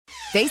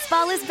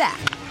Baseball is back,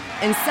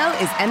 and so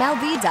is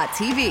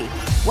MLB.tv.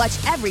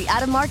 Watch every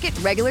out-of-market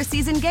regular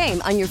season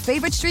game on your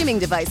favorite streaming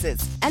devices,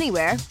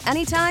 anywhere,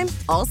 anytime,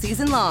 all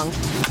season long.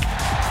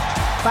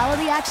 Follow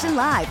the action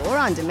live or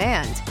on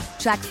demand.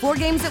 Track 4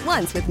 games at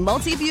once with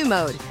multi-view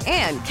mode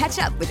and catch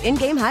up with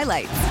in-game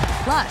highlights.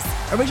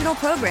 Plus, original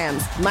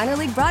programs, minor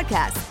league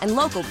broadcasts, and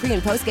local pre-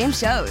 and post-game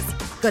shows.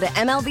 Go to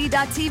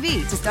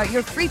MLB.tv to start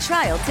your free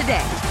trial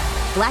today.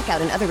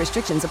 Blackout and other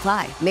restrictions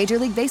apply. Major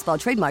League Baseball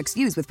trademarks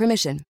used with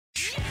permission.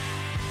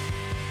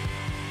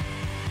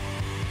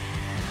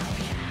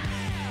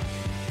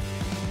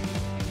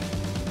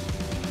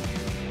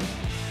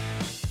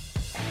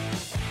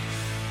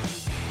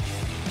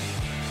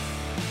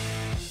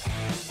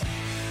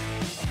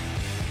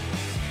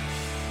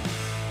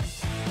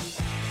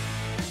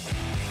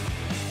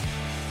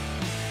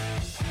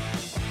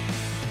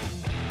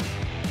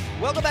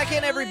 Welcome back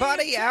in,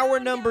 everybody. Hour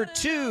number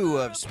 2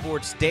 of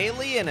Sports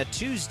Daily, and a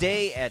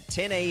Tuesday at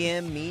 10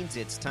 a.m. means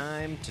it's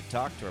time to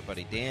talk to our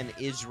buddy Dan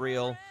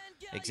Israel,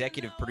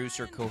 executive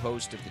producer,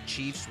 co-host of the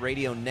Chiefs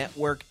Radio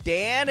Network.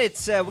 Dan,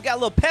 it's we got a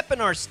little pep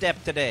in our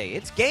step today.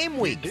 It's game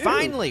week.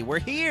 Finally, we're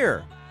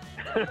here.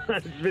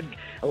 It's been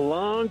a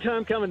long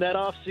time coming. That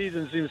off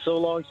season seems so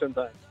long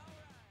sometimes.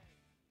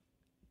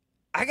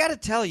 I got to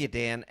tell you,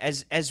 Dan,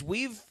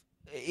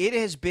 it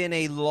has been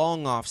a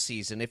long off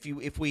season. If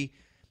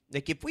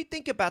we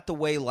think about the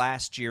way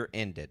last year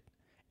ended,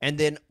 and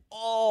then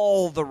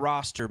all the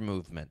roster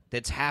movement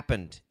that's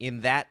happened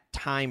in that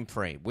time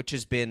frame, which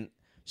has been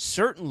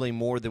certainly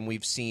more than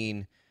we've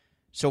seen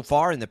so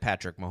far in the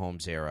Patrick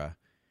Mahomes era,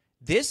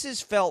 this has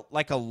felt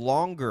like a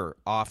longer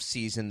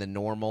offseason than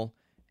normal,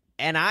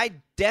 and I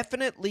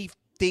definitely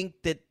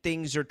think that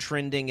things are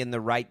trending in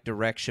the right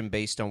direction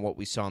based on what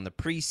we saw in the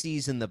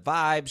preseason, the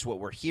vibes, what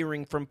we're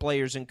hearing from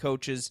players and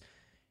coaches.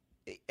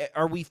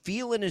 Are we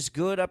feeling as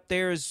good up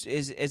there as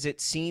it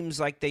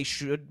seems like they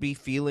should be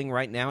feeling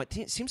right now?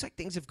 It seems like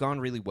things have gone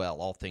really well,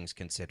 all things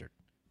considered.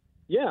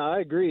 Yeah, I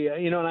agree.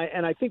 And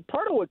I think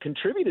part of what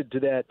contributed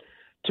to that,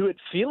 to it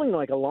feeling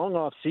like a long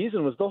off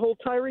season, was the whole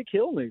Tyreek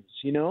Hill news.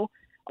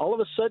 All of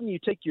a sudden you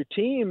take your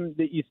team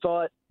that you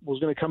thought was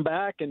going to come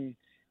back and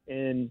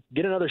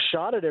get another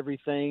shot at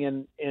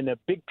everything, and a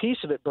big piece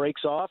of it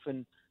breaks off,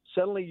 and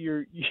suddenly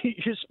you're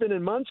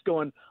spending months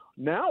going,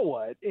 now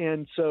what?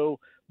 And so.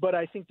 But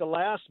I think the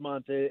last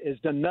month has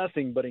done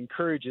nothing but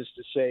encourage us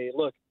to say,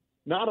 look,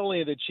 not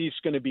only are the Chiefs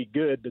going to be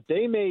good, but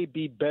they may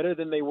be better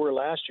than they were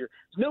last year.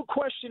 There's no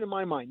question in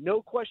my mind,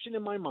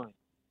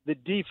 the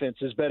defense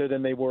is better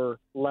than they were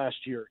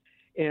last year.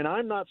 And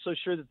I'm not so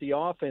sure that the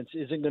offense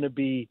isn't going to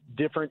be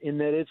different in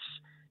that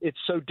it's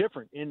so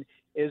different. And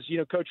as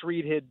Coach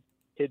Reed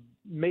had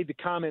made the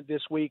comment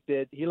this week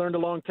that he learned a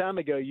long time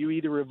ago, you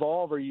either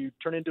evolve or you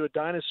turn into a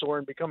dinosaur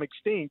and become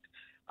extinct.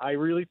 I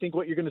really think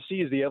what you're going to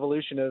see is the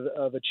evolution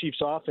of a Chiefs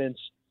offense.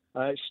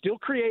 Still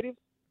creative,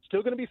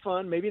 still going to be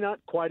fun, maybe not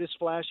quite as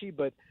flashy,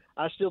 but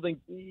I still think,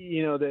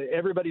 that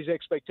everybody's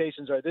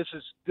expectations are this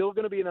is still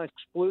going to be an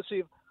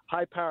explosive,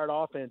 high-powered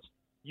offense.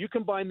 You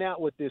combine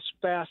that with this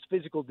fast,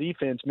 physical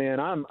defense,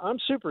 man, I'm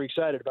super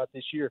excited about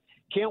this year.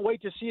 Can't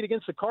wait to see it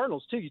against the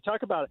Cardinals, too. You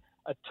talk about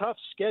a tough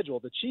schedule.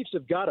 The Chiefs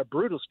have got a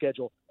brutal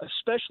schedule,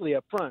 especially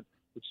up front,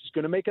 which is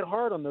going to make it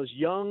hard on those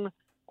young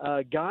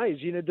guys.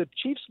 The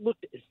Chiefs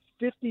looked at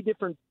 50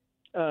 different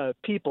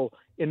people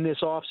in this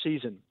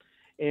offseason,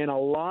 and a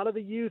lot of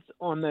the youth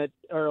on that,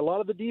 or a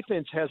lot of the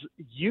defense has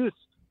youth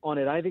on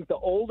it. I think the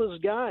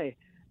oldest guy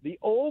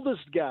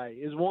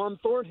is Juan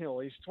Thornhill.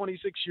 He's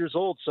 26 years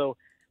old. So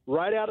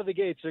right out of the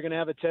gates, they're going to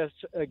have a test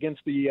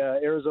against the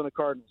Arizona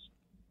Cardinals.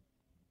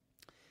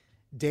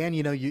 Dan,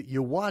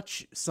 you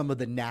watch some of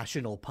the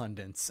national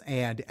pundits,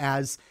 and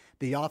as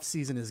the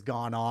offseason has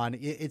gone on,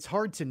 it's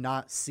hard to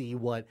not see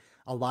what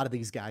a lot of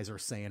these guys are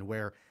saying,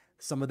 where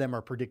some of them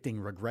are predicting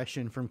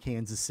regression from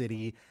Kansas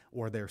City,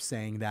 or they're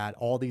saying that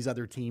all these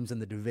other teams in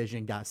the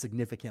division got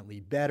significantly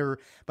better.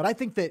 But I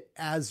think that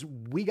as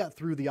we got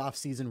through the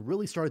offseason,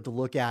 really started to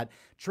look at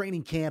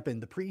training camp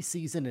and the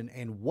preseason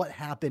and what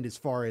happened as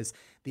far as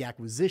the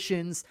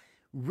acquisitions,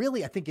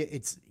 really, I think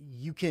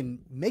you can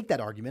make that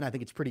argument. I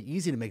think it's pretty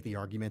easy to make the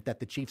argument that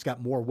the Chiefs got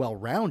more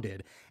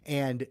well-rounded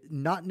and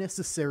not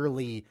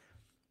necessarily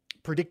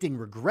predicting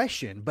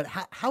regression, but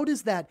how do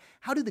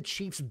the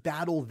Chiefs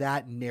battle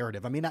that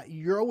narrative? I mean,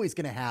 you're always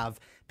going to have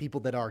people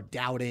that are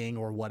doubting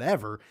or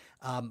whatever,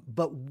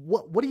 but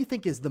what do you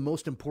think is the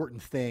most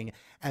important thing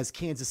as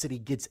Kansas City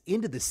gets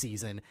into the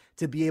season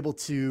to be able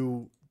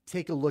to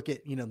take a look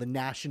at, the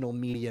national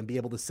media and be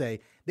able to say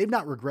they've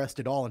not regressed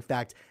at all. In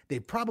fact,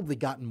 they've probably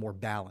gotten more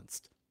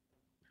balanced?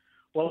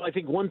 Well, I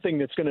think one thing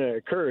that's going to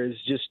occur is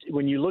just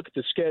when you look at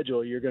the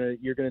schedule, you're going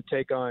to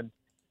take on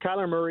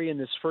Kyler Murray in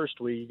this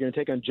first week. You're going to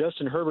take on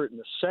Justin Herbert in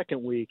the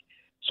second week.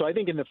 So I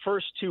think in the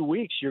first 2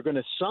 weeks, you're going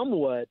to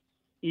somewhat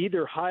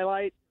either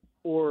highlight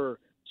or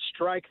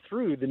strike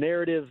through the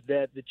narrative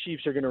that the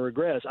Chiefs are going to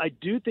regress. I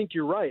do think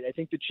you're right. I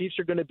think the Chiefs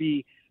are going to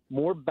be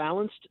more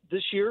balanced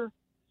this year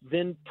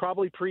than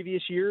probably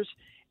previous years.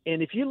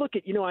 And if you look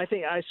at, I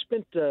think I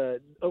spent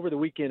over the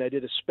weekend, I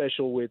did a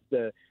special with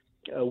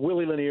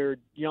Willie Lanier,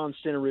 Jan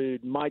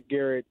Stenerud, Mike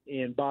Garrett,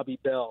 and Bobby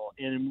Bell,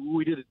 and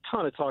we did a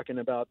ton of talking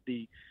about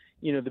the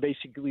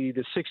basically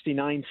the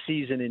 '69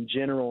 season in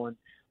general. And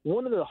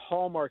one of the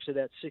hallmarks of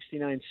that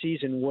 '69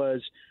 season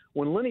was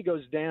when Lenny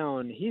goes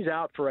down, he's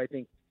out for I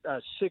think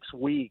 6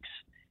 weeks,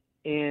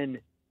 and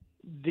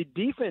the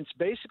defense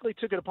basically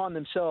took it upon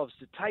themselves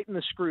to tighten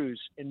the screws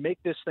and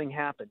make this thing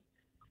happen.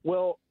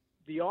 Well,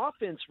 the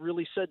offense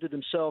really said to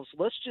themselves,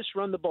 let's just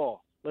run the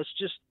ball.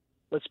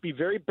 Let's be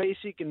very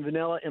basic and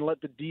vanilla and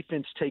let the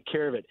defense take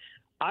care of it.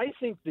 I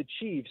think the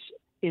Chiefs,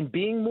 in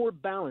being more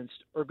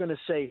balanced, are going to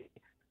say,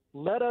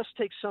 let us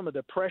take some of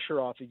the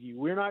pressure off of you.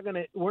 We're not going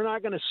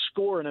to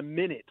score in a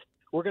minute.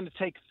 We're going to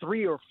take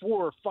 3 or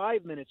 4 or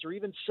 5 minutes or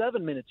even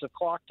 7 minutes of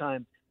clock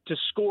time to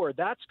score.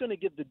 That's going to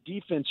give the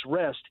defense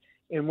rest.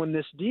 And when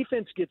this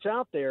defense gets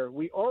out there,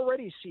 we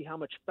already see how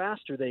much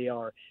faster they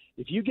are.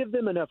 If you give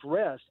them enough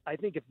rest, I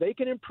think if they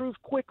can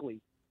improve quickly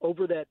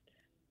over that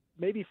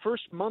maybe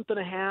first month and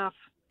a half,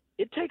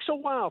 it takes a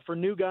while for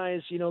new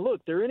guys. Look,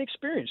 they're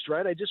inexperienced,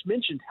 right? I just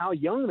mentioned how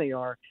young they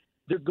are.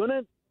 They're going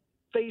to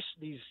face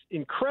these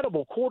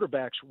incredible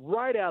quarterbacks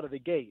right out of the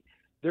gate.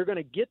 They're going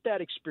to get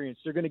that experience.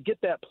 They're going to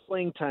get that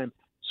playing time.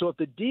 So if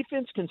the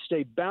defense can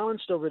stay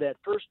balanced over that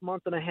first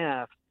month and a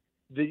half,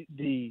 if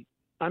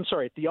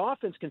the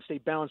offense can stay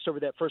balanced over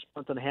that first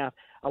month and a half,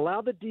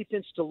 allow the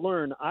defense to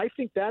learn, I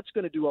think that's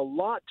going to do a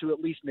lot to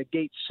at least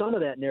negate some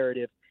of that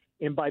narrative.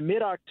 And by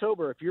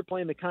mid-October, if you're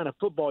playing the kind of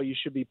football you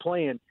should be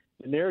playing,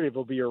 the narrative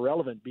will be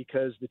irrelevant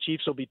because the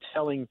Chiefs will be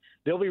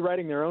they'll be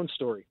writing their own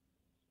story.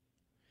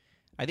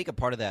 I think a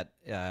part of that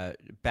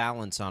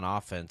balance on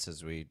offense,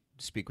 as we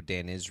speak with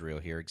Dan Israel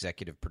here,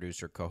 executive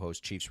producer,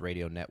 co-host, Chiefs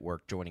Radio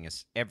Network, joining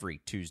us every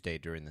Tuesday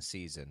during the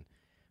season.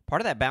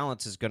 Part of that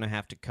balance is going to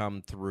have to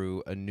come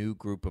through a new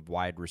group of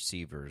wide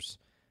receivers,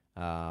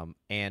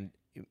 and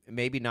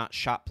maybe not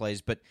shot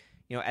plays, but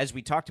as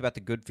we talked about the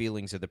good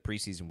feelings of the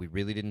preseason, we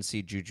really didn't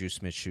see Juju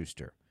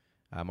Smith-Schuster.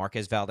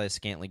 Marquez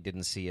Valdes-Scantling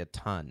didn't see a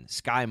ton.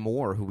 Sky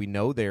Moore, who we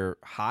know they're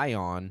high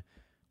on,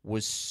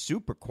 was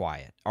super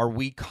quiet. Are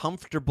we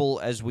comfortable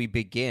as we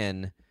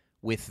begin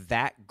with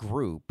that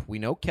group? We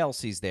know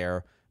Kelsey's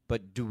there,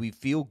 but do we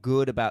feel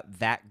good about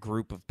that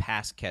group of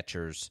pass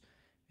catchers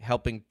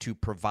helping to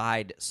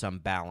provide some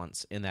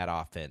balance in that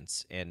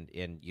offense and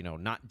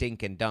not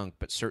dink and dunk,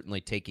 but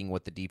certainly taking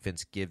what the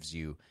defense gives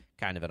you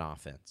kind of an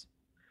offense?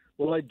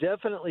 Well, I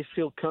definitely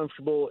feel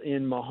comfortable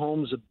in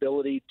Mahomes'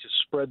 ability to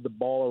spread the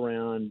ball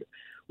around,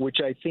 which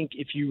I think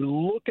if you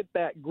look at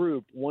that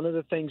group, one of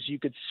the things you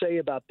could say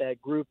about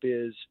that group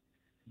is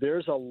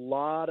there's a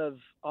lot of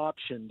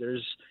option.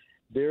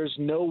 There's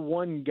no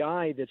one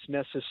guy that's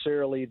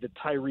necessarily the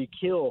Tyreek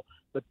Hill,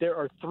 but there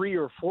are 3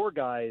 or 4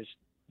 guys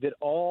that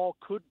all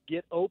could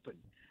get open.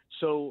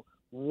 So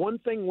one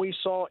thing we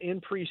saw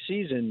in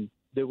preseason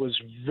that was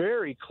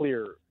very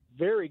clear,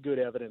 very good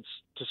evidence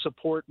to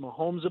support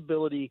Mahomes'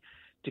 ability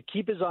to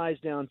keep his eyes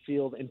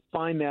downfield and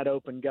find that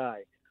open guy.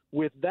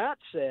 With that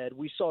said,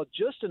 we saw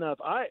just enough.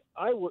 I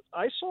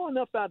saw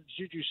enough out of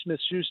Juju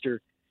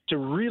Smith-Schuster to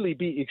really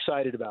be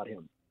excited about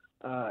him.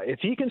 If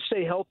he can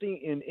stay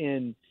healthy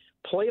and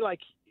play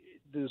like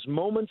those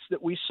moments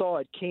that we saw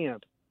at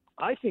camp,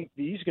 I think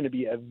he's going to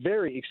be a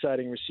very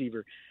exciting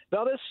receiver.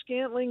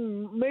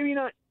 Valdes-Scantling, maybe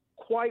not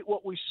quite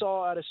what we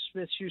saw out of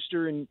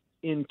Smith-Schuster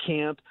in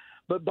camp,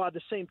 but by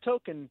the same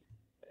token,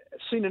 I've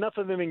seen enough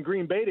of him in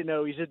Green Bay to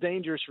know he's a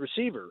dangerous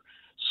receiver.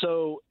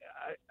 So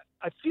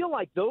I feel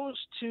like those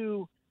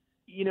two,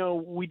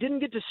 we didn't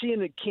get to see in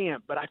the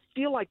camp, but I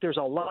feel like there's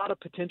a lot of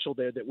potential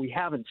there that we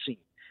haven't seen.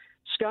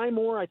 Sky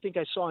Moore, I think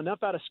I saw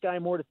enough out of Sky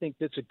Moore to think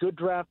that's a good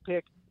draft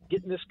pick,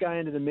 getting this guy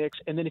into the mix.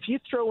 And then if you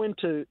throw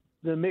into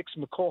the mix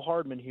Mecole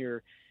Hardman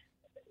here,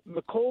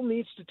 Mecole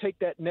needs to take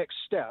that next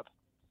step.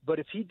 But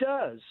if he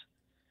does,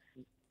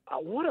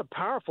 what a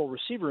powerful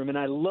receiver room. And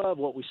I love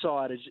what we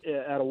saw out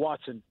of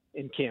Watson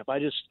in camp.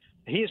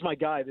 He is my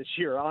guy this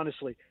year,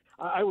 honestly.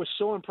 I was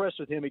so impressed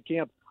with him at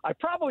camp. I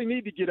probably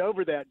need to get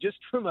over that just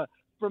from a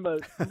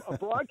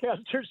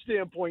broadcaster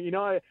standpoint.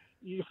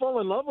 You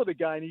fall in love with a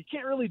guy, and you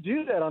can't really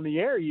do that on the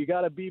air. You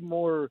got to be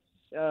more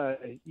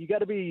you got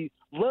to be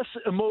less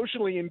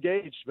emotionally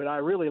engaged, but I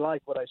really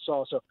like what I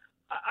saw. So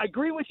I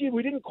agree with you.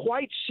 We didn't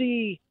quite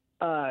see,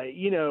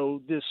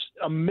 this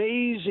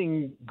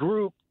amazing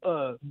group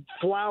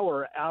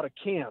flower out of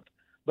camp,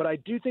 but I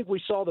do think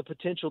we saw the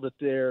potential that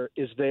there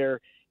is there.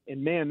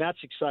 And man, that's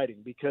exciting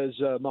because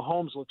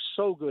Mahomes looks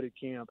so good at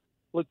camp.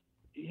 Look,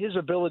 his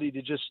ability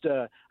to just,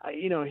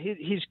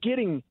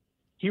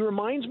 he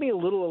reminds me a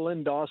little of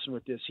Len Dawson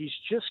with this. He's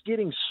just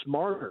getting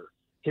smarter.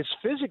 His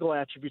physical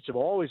attributes have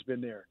always been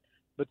there,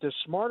 but the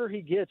smarter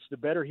he gets, the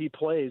better he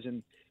plays.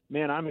 And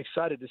man, I'm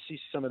excited to see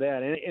some of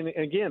that. And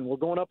again, we're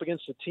going up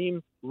against a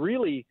team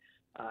really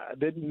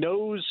that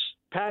knows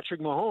Patrick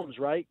Mahomes,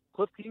 right?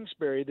 Cliff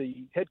Kingsbury,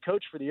 the head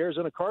coach for the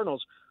Arizona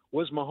Cardinals,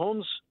 was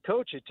Mahomes'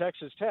 coach at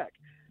Texas Tech.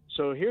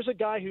 So here's a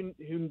guy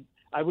who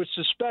I would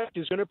suspect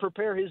is going to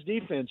prepare his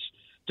defense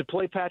to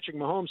play Patrick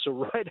Mahomes.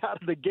 So right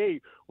out of the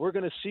gate, we're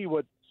going to see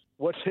we're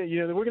going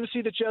to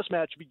see the chess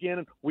match begin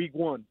in week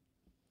 1.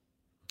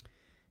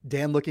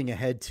 Dan, looking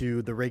ahead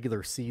to the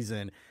regular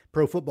season,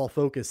 Pro Football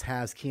Focus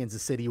has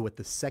Kansas City with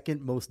the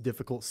second most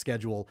difficult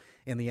schedule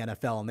in the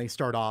NFL, and they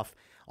start off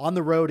on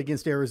the road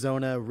against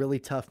Arizona, really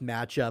tough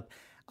matchup.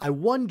 I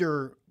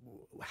wonder,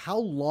 how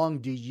long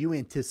do you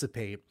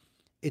anticipate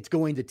it's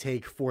going to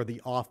take for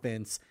the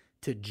offense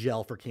to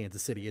gel for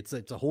Kansas City? It's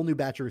a whole new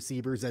batch of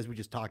receivers, as we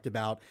just talked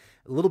about,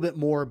 a little bit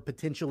more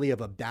potentially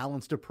of a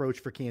balanced approach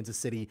for Kansas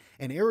City.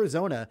 And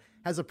Arizona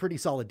has a pretty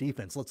solid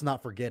defense. Let's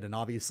not forget. And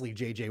obviously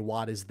JJ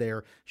Watt is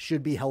there,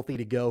 should be healthy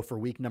to go for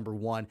week number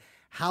 1.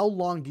 How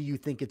long do you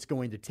think it's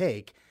going to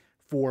take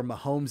for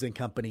Mahomes and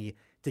company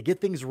to get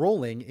things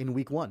rolling in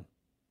week 1?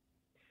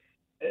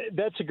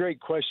 That's a great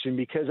question,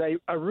 because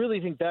I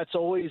really think that's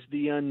always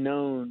the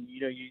unknown.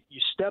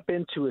 You step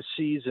into a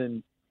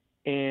season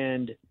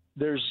and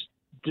there's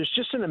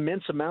just an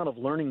immense amount of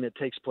learning that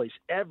takes place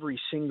every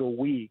single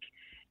week.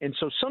 And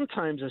so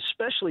sometimes,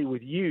 especially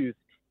with youth,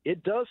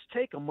 it does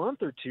take a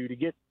month or two to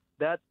get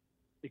that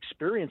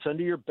experience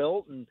under your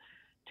belt and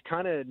to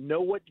kind of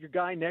know what your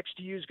guy next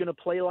to you is going to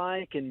play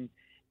like, and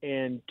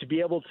to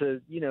be able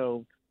to,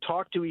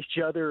 talk to each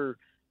other,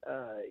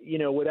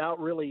 without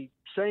really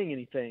saying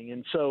anything.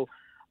 And so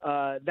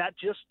that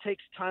just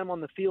takes time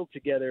on the field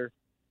together.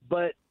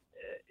 But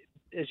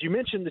as you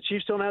mentioned, the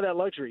Chiefs don't have that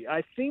luxury.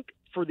 I think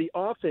for the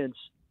offense,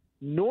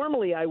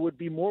 normally I would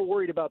be more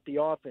worried about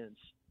the offense.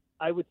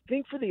 I would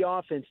think for the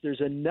offense,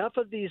 there's enough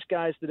of these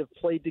guys that have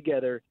played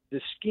together.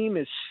 The scheme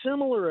is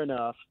similar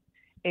enough,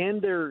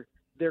 and their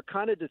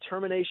kind of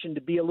determination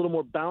to be a little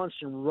more balanced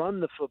and run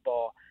the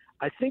football.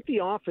 I think the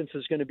offense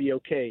is going to be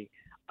okay.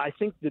 I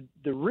think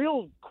the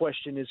real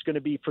question is going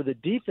to be for the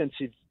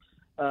defensive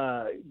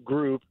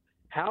group,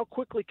 how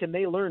quickly can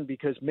they learn?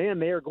 Because, man,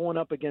 they are going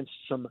up against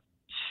some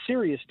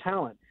serious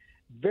talent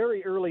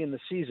very early in the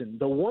season.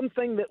 The one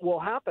thing that will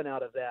happen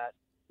out of that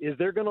is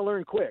they're going to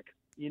learn quick.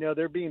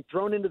 They're being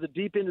thrown into the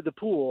deep end of the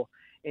pool,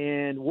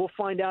 and we'll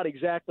find out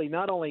exactly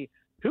not only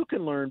who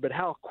can learn, but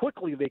how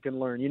quickly they can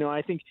learn.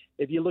 I think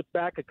if you look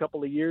back a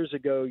couple of years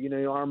ago,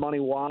 Armani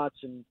Watts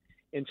and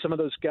some of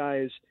those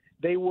guys,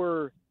 they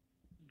were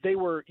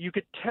you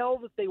could tell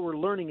that they were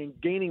learning and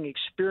gaining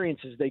experience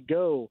as they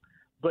go,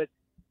 but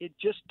it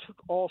just took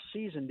all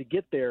season to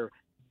get there.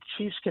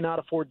 Chiefs cannot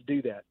afford to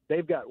do that.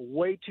 They've got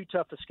way too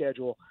tough a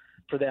schedule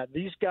for that.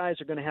 These guys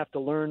are going to have to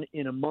learn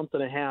in a month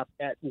and a half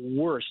at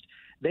worst.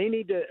 They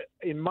need to,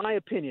 in my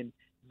opinion,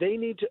 they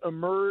need to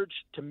emerge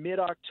to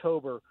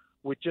mid-October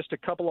with just a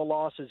couple of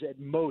losses at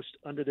most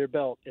under their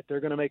belt if they're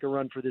going to make a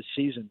run for this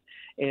season.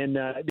 And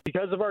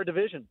because of our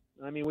division,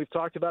 we've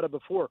talked about it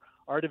before,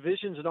 our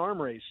division's an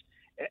arm race.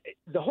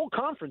 The whole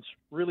conference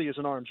really is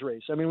an arms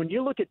race. When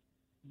you look at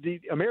the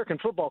American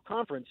Football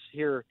Conference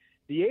here,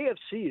 the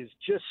AFC is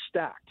just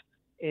stacked.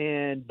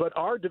 But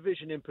our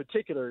division in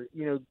particular,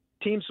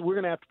 teams we're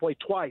going to have to play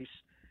twice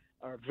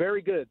are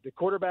very good. The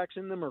quarterbacks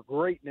in them are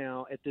great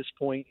now at this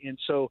point. And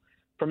so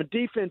from a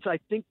defense, I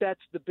think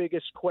that's the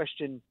biggest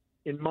question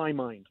in my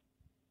mind.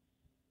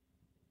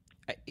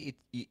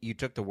 You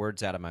took the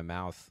words out of my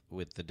mouth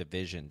with the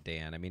division,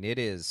 Dan. It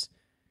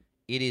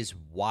is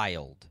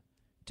wild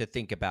to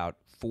think about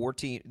 4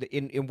 teams.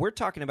 And we're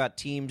talking about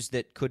teams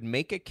that could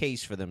make a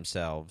case for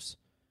themselves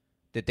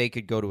that they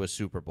could go to a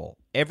Super Bowl.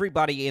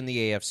 Everybody in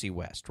the AFC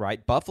West,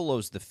 right?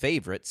 Buffalo's the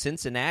favorite.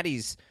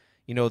 Cincinnati's,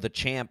 the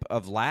champ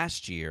of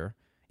last year.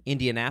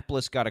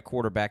 Indianapolis got a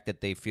quarterback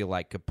that they feel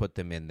like could put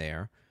them in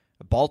there.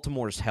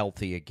 Baltimore's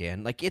healthy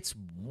again. It's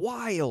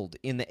wild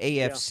in the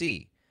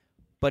AFC,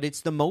 but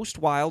it's the most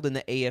wild in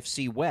the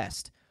AFC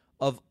West.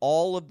 Of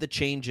all of the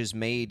changes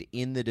made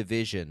in the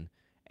division,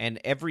 and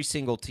every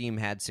single team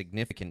had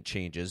significant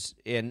changes,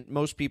 and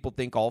most people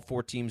think all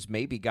 4 teams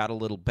maybe got a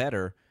little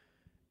better.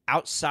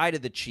 Outside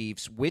of the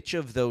Chiefs, which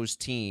of those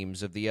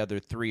teams of the other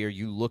 3 are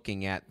you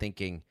looking at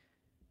thinking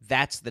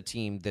that's the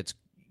team that's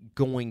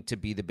going to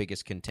be the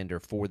biggest contender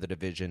for the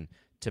division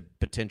to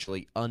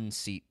potentially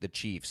unseat the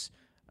Chiefs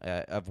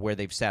of where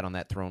they've sat on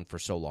that throne for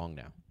so long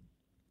now?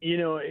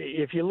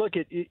 If you look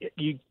at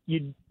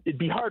it'd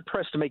be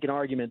hard-pressed to make an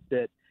argument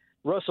that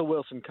Russell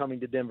Wilson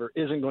coming to Denver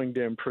isn't going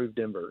to improve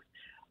Denver.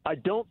 I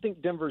don't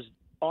think Denver's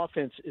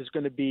offense is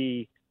going to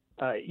be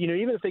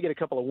even if they get a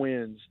couple of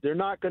wins, they're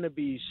not going to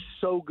be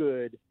so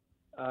good.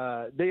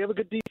 They have a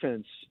good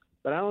defense,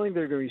 but I don't think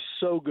they're going to be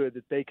so good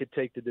that they could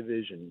take the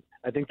division.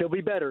 I think they'll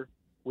be better,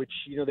 which,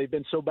 they've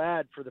been so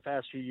bad for the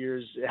past few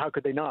years. How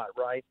could they not,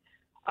 right?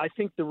 I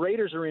think the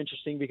Raiders are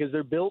interesting because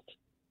they're built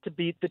to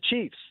beat the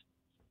Chiefs,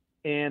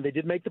 and they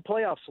did make the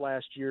playoffs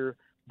last year,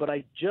 but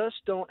I just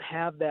don't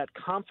have that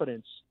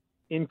confidence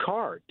in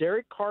Carr.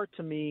 Derek Carr,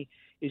 to me,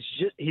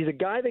 he's a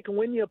guy that can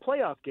win you a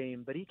playoff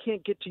game, but he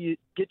can't get you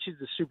to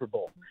the Super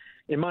Bowl,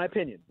 in my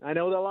opinion. I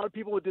know that a lot of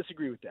people would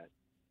disagree with that.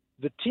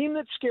 The team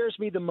that scares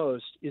me the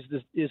most is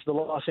the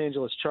Los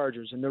Angeles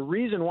Chargers, and the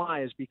reason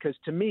why is because,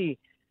 to me,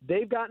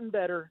 they've gotten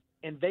better,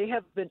 and they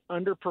have been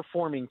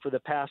underperforming for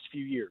the past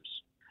few years.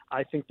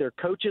 I think their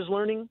coach is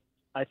learning.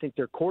 I think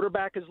their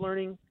quarterback is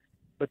learning.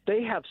 But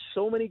they have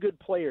so many good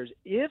players.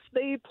 If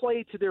they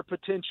play to their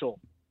potential,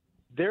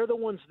 they're the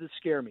ones that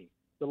scare me.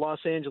 the Los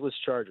Angeles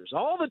Chargers.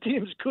 All the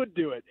teams could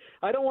do it.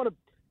 I don't want to,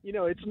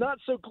 it's not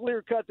so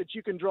clear-cut that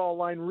you can draw a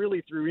line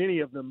really through any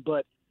of them,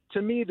 but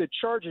to me, the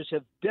Chargers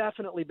have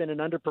definitely been an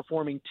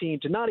underperforming team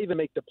to not even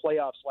make the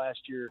playoffs last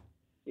year.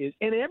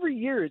 And every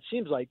year it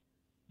seems like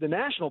the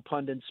national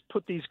pundits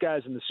put these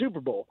guys in the Super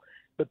Bowl,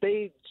 but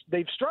they've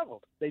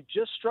struggled. They've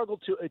just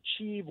struggled to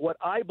achieve what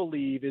I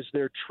believe is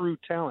their true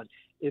talent.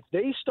 If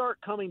they start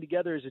coming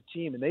together as a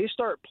team and they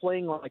start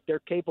playing like they're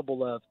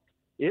capable of,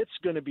 it's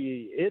going to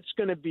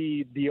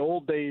be the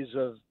old days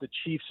of the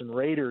Chiefs and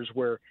Raiders,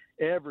 where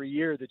every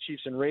year the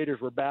Chiefs and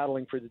Raiders were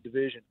battling for the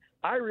division.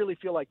 I really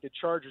feel like the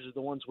Chargers are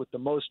the ones with the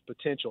most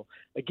potential.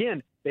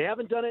 Again, they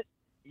haven't done it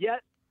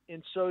yet,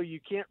 and so you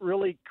can't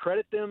really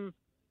credit them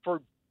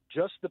for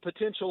just the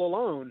potential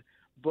alone.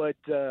 But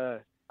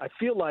I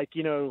feel like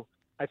they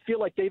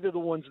are the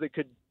ones that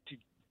could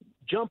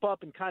jump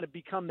up and kind of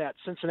become that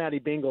Cincinnati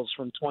Bengals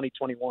from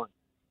 2021.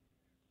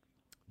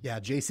 Yeah,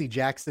 J.C.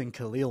 Jackson,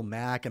 Khalil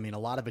Mack. I mean, a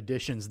lot of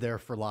additions there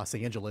for Los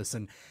Angeles.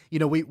 And,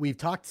 we've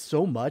talked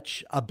so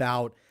much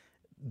about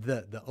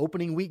the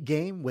opening week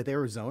game with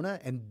Arizona.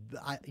 And,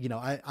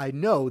 I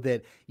know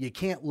that you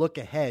can't look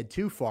ahead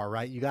too far,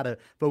 right? You got to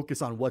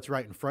focus on what's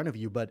right in front of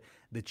you. But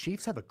the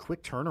Chiefs have a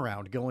quick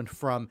turnaround going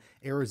from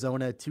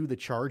Arizona to the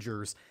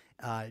Chargers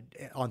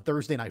on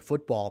Thursday Night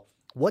Football.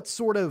 What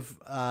sort of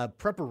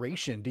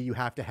preparation do you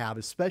have to have,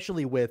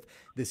 especially with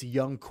this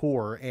young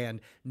core and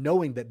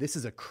knowing that this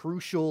is a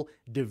crucial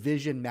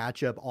division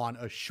matchup on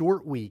a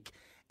short week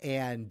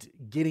and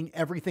getting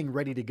everything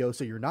ready to go?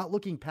 So you're not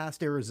looking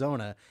past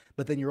Arizona,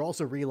 but then you're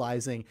also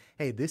realizing,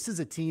 hey, this is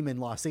a team in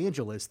Los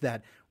Angeles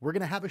that we're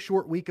going to have a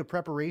short week of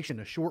preparation,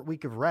 a short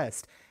week of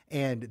rest.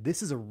 And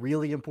this is a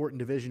really important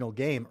divisional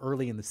game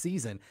early in the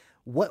season.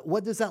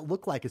 What does that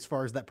look like as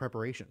far as that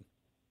preparation?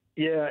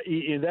 Yeah,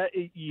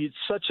 it's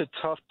such a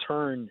tough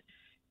turn.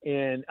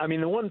 And, I mean,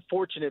 the one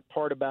fortunate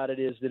part about it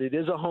is that it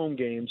is a home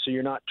game, so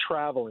you're not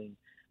traveling.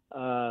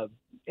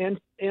 And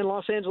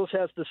Los Angeles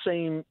has the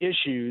same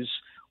issues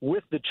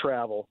with the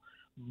travel.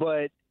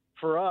 But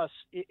for us,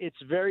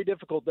 it's very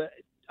difficult.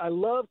 I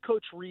love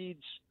Coach Reid's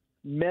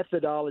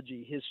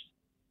methodology,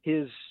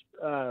 his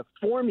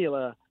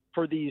formula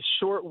for these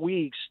short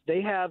weeks.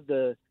 They have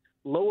the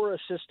lower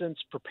assistants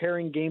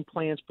preparing game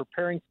plans,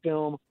 preparing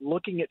film,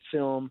 looking at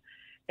film.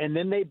 And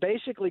then they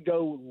basically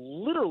go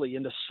literally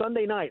into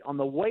Sunday night on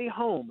the way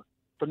home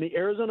from the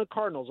Arizona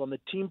Cardinals on the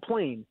team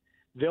plane.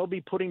 They'll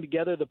be putting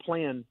together the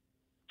plan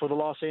for the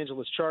Los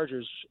Angeles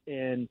Chargers.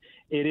 And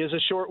it is a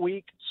short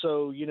week.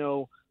 So,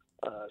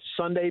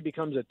 Sunday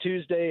becomes a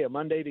Tuesday, a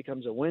Monday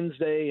becomes a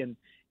Wednesday,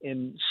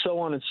 and so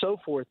on and so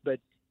forth. But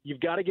you've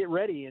got to get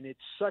ready. And it's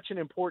such an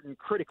important,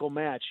 critical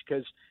match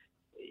because,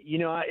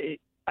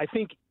 I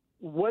think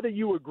whether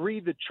you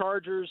agree the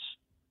Chargers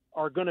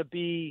are going to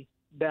be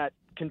that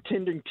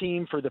contending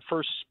team for the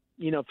first,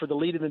 for the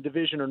lead in the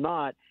division or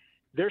not,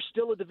 they're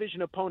still a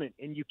division opponent,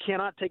 and you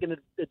cannot take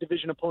a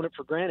division opponent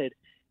for granted,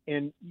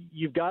 and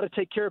you've got to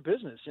take care of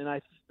business. And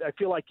I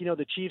feel like,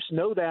 the Chiefs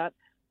know that.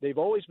 They've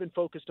always been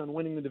focused on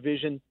winning the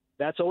division.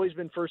 That's always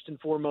been first and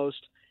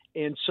foremost.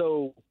 And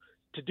so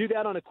to do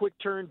that on a quick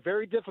turn,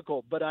 very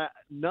difficult, but I've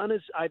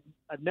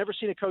never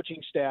seen a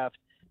coaching staff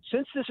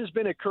since this has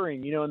been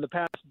occurring, in the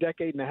past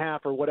decade and a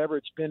half or whatever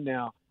it's been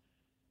now.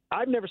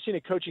 I've never seen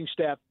a coaching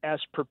staff as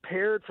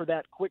prepared for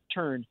that quick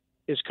turn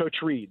as Coach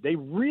Reid. They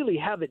really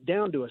have it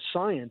down to a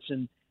science,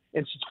 and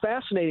it's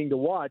fascinating to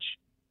watch.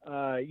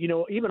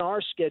 Even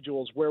our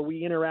schedules where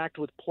we interact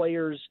with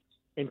players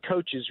and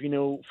coaches.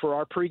 For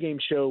our pregame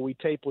show, we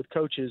tape with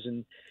coaches,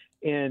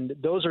 and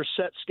those are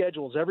set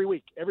schedules every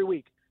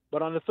week.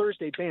 But on the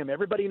Thursday, bam,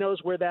 everybody knows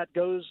where that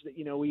goes.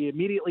 We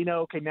immediately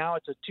know, okay, now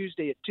it's a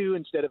Tuesday at 2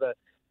 instead of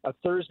a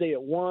Thursday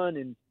at 1,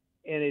 and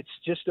it's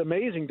just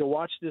amazing to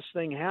watch this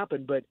thing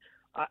happen. But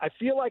I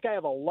feel like I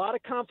have a lot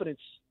of confidence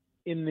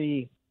in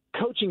the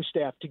coaching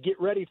staff to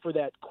get ready for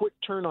that quick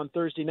turn on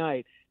Thursday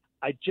night.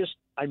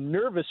 I'm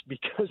nervous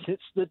because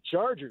it's the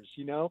Chargers.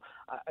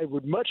 I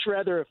would much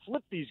rather have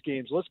flipped these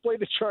games. Let's play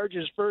the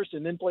Chargers first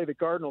and then play the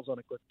Cardinals on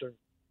a quick turn.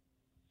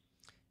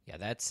 Yeah,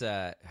 that's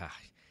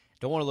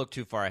don't want to look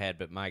too far ahead,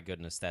 but my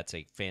goodness, that's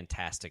a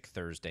fantastic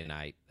Thursday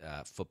night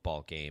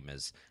football game.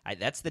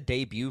 That's the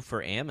debut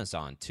for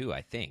Amazon too,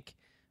 I think.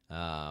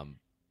 To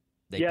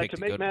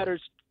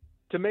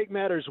make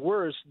matters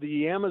worse,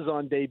 the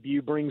Amazon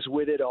debut brings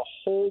with it a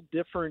whole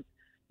different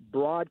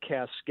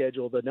broadcast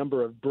schedule. The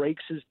number of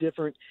breaks is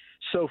different.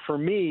 So for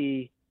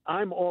me,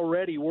 I'm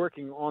already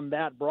working on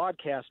that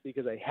broadcast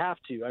because I have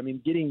to. I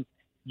mean, getting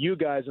you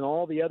guys and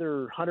all the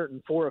other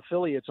 104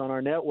 affiliates on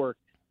our network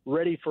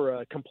ready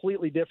for a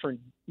completely different,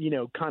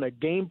 kind of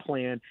game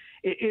plan.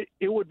 It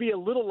would be a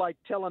little like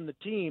telling the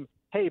team,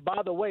 hey,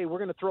 by the way, we're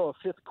going to throw a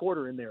fifth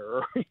quarter in there,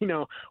 or,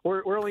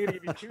 we're only going to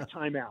give you 2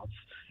 timeouts.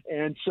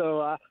 And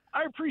so I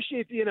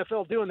appreciate the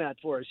NFL doing that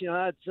for us.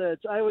 I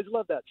always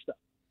love that stuff.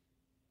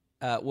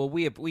 Well,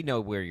 we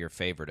know we're your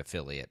favorite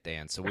affiliate,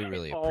 Dan, so we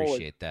really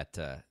appreciate that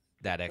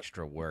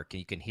extra work. And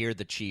you can hear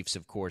the Chiefs,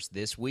 of course,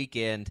 this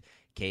weekend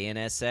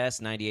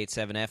KNSS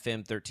 98.7 FM,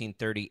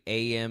 1330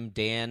 AM.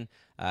 Dan,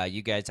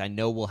 you guys, I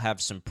know we'll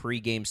have some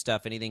pregame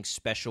stuff. Anything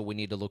special we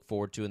need to look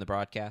forward to in the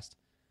broadcast?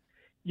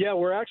 Yeah,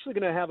 we're actually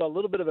going to have a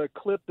little bit of a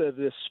clip of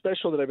this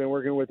special that I've been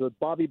working with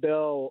Bobby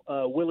Bell,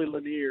 Willie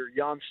Lanier,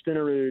 Jan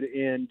Stenerud,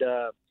 and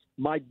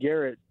Mike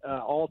Garrett,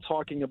 all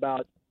talking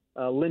about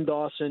Lynn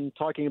Dawson,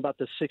 talking about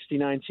the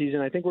 69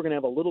 season. I think we're going to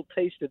have a little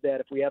taste of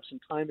that if we have some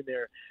time in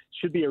there.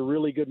 Should be a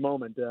really good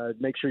moment.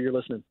 Make sure you're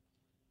listening.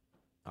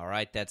 All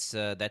right, that's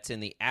in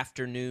the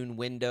afternoon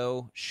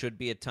window. Should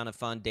be a ton of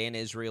fun. Dan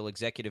Israel,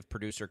 executive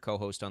producer,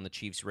 co-host on the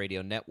Chiefs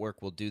Radio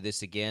Network. We'll do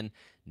this again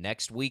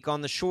next week on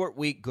the short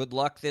week. Good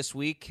luck this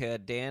week,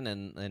 Dan,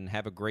 and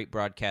have a great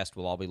broadcast.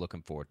 We'll all be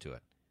looking forward to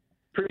it.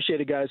 Appreciate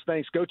it, guys.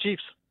 Thanks. Go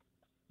Chiefs.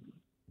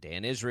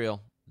 Dan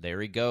Israel,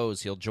 there he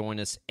goes. He'll join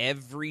us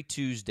every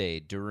Tuesday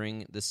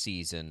during the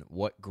season.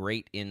 What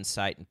great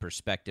insight and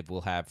perspective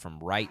we'll have from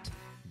right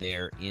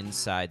there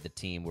inside the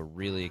team. We're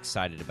really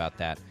excited about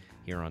that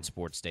here on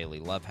Sports Daily.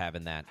 Love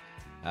having that.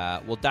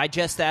 We'll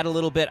digest that a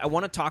little bit. I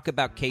want to talk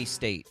about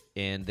K-State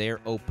and their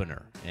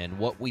opener and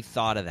what we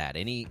thought of that.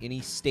 Any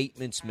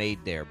statements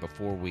made there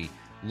before we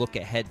look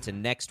ahead to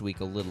next week.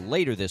 A little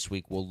later this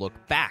week, we'll look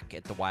back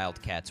at the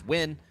Wildcats'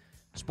 win.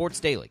 Sports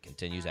Daily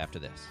continues after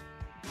this.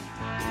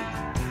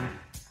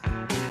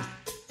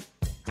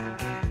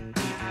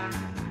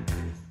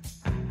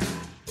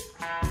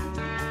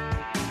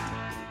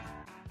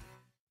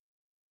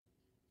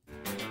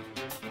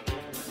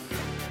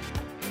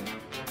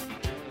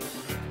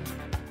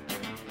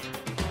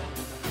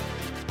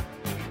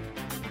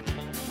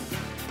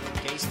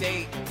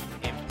 K-State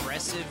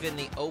impressive in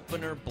the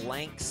opener,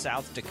 blank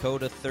South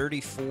Dakota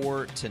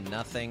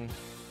 34-0.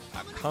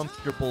 A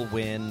comfortable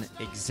win,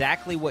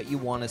 exactly what you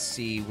want to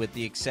see, with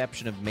the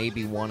exception of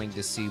maybe wanting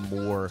to see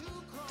more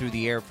through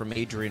the air from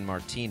Adrian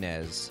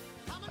Martinez.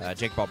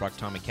 Jake Ballbrock,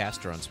 Tommy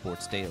Castor on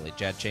Sports Daily.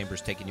 Jad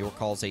Chambers taking your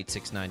calls,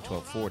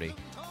 869-1240.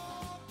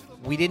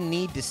 We didn't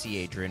need to see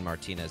Adrian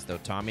Martinez, though,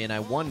 Tommy, and I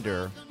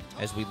wonder,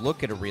 as we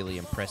look at a really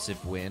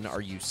impressive win, are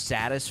you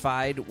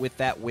satisfied with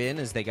that win,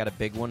 as they got a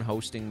big one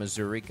hosting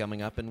Missouri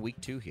coming up in week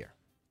 2 here?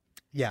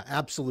 Yeah,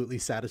 absolutely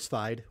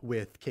satisfied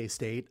with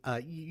K-State.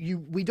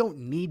 We don't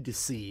need to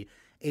see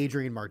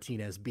Adrian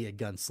Martinez be a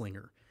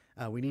gunslinger.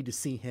 We need to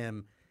see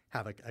him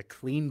have a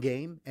clean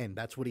game, and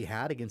that's what he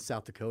had against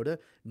South Dakota.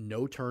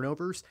 No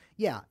turnovers.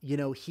 Yeah,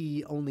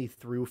 he only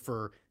threw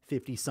for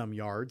 50-some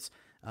yards,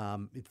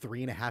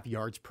 3.5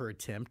 yards per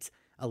attempt.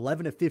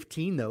 11 of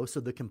 15, though, so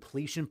the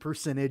completion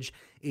percentage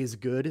is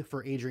good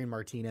for Adrian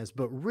Martinez.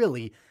 But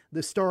really,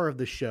 the star of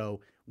the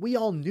show, we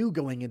all knew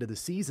going into the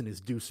season,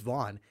 is Deuce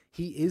Vaughn.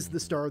 He is the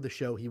star of the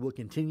show. He will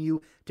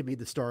continue to be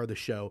the star of the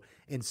show.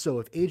 And so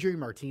if Adrian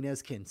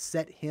Martinez can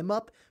set him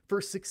up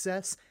for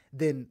success,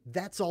 then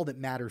that's all that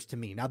matters to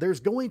me. Now, there's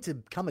going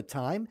to come a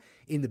time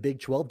in the Big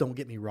 12, don't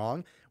get me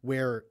wrong,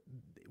 where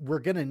we're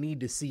going to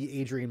need to see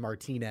Adrian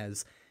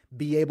Martinez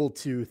be able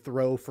to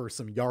throw for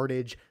some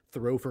yardage,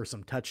 throw for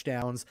some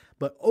touchdowns.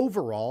 But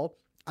overall,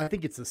 I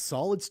think it's a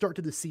solid start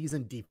to the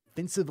season.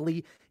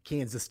 Defensively,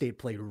 Kansas State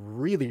played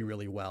really,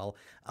 really well.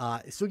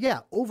 So yeah,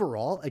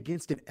 overall,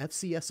 against an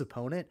FCS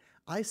opponent,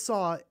 I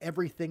saw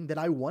everything that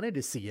I wanted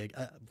to see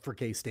for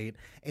K-State,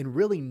 and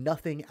really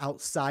nothing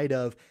outside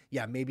of,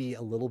 maybe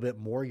a little bit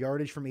more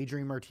yardage from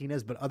Adrian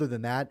Martinez. But other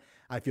than that,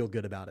 I feel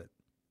good about it.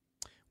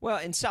 Well,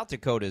 and South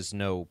Dakota is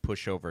no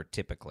pushover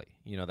typically.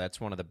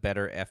 That's one of the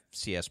better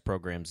FCS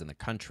programs in the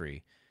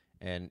country.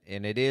 And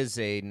it is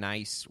a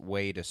nice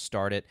way to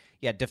start it.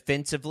 Yeah,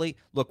 defensively,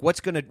 look,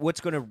 what's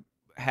gonna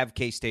have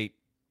K-State,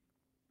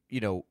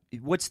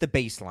 what's the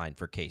baseline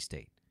for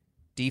K-State?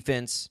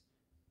 Defense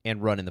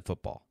and running the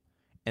football.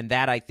 And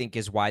that, I think,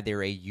 is why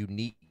they're a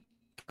unique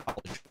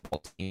college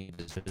football team.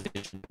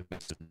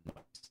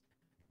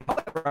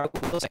 However, I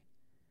will say,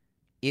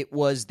 it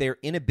was their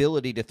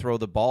inability to throw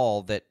the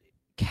ball that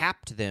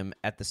capped them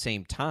at the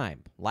same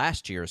time,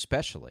 last year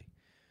especially.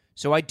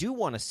 So I do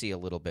want to see a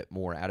little bit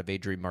more out of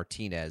Adrian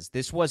Martinez.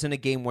 This wasn't a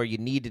game where you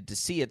needed to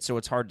see it, so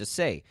it's hard to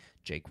say.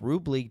 Jake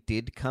Rubley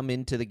did come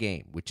into the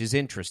game, which is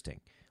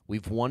interesting.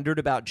 We've wondered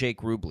about Jake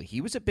Rubley.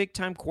 He was a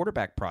big-time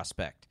quarterback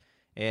prospect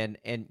and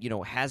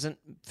hasn't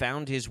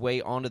found his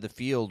way onto the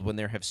field when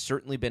there have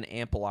certainly been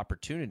ample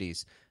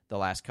opportunities the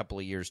last couple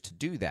of years to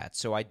do that.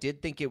 So I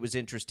did think it was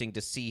interesting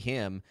to see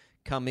him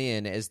come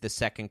in as the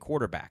second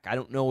quarterback. I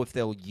don't know if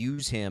they'll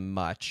use him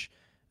much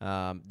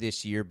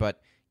this year, but,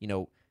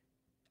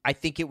 I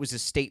think it was a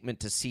statement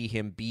to see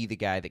him be the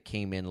guy that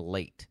came in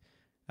late.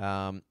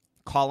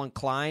 Colin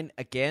Klein,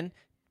 again,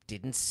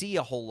 didn't see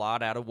a whole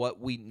lot out of what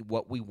we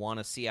want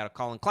to see out of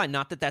Colin Klein.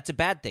 Not that that's a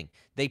bad thing.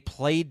 They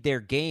played their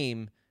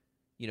game,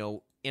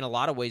 in a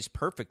lot of ways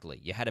perfectly.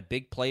 You had a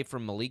big play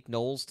from Malik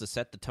Knowles to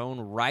set the tone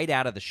right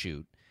out of the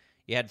chute.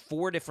 You had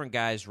 4 different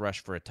guys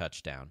rush for a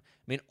touchdown.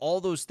 I mean,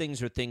 all those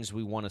things are things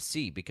we want to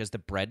see, because the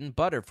bread and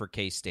butter for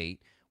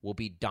K-State will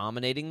be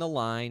dominating the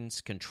lines,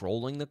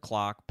 controlling the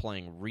clock,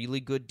 playing really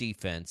good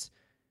defense.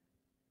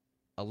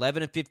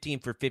 11 of 15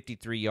 for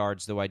 53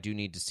 yards, though I do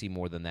need to see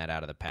more than that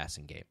out of the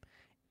passing game.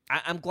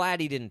 I'm glad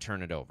he didn't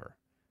turn it over.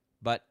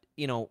 But,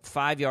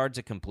 5 yards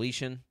of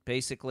completion,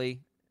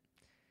 basically,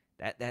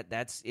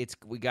 that's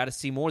we got to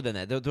see more than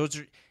that. Those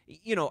are,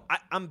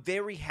 I'm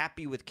very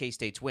happy with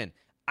K-State's win.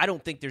 I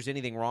don't think there's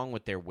anything wrong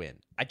with their win.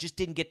 I just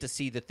didn't get to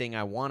see the thing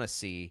I want to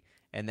see,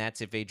 and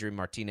that's if Adrian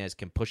Martinez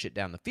can push it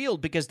down the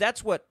field, because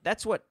that's what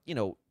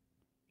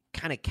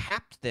kind of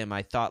capped them,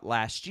 I thought,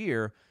 last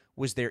year,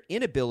 was their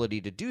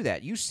inability to do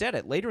that. You said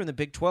it later in the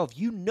Big 12.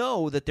 You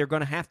know that they're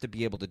going to have to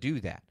be able to do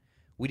that.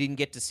 We didn't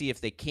get to see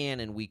if they can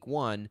in week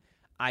 1.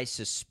 I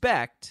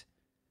suspect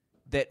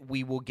that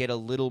we will get a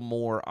little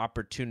more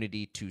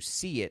opportunity to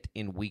see it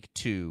in week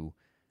 2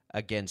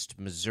 against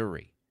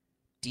Missouri.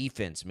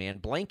 Defense, man,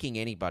 blanking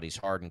anybody's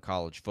hard in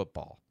college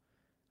football.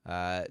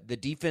 The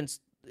defense,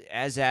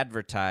 as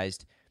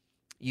advertised,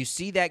 you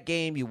see that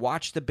game, you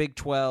watch the Big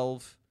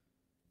 12,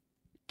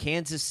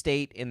 Kansas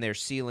State in their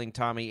ceiling,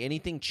 Tommy.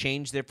 Anything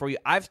change there for you?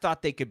 I've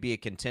thought they could be a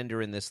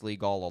contender in this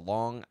league all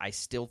along. I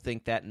still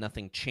think that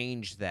nothing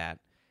changed that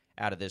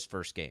out of this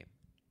first game.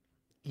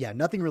 Yeah,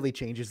 nothing really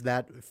changes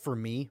that for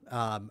me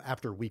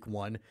after week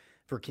 1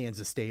 for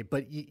Kansas State.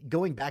 But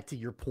going back to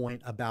your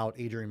point about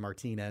Adrian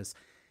Martinez,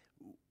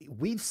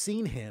 we've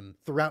seen him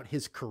throughout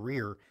his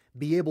career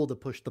be able to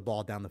push the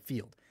ball down the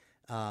field.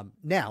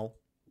 Now,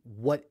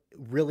 what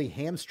really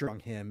hamstrung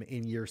him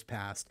in years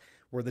past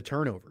were the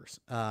turnovers.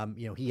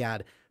 He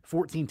had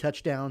 14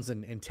 touchdowns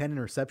and 10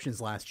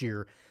 interceptions last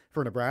year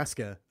for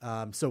Nebraska.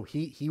 So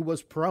he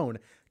was prone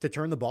to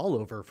turn the ball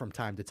over from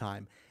time to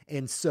time.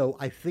 And so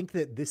I think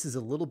that this is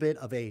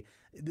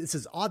this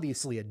is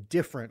obviously a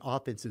different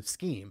offensive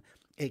scheme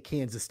at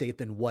Kansas State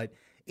than what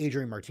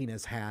Adrian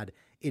Martinez had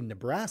in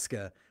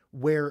Nebraska,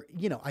 where,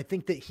 I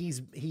think that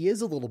he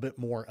is a little bit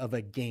more of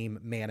a game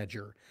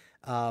manager.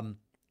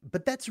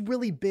 But that's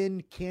really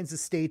been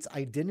Kansas State's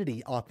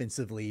identity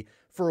offensively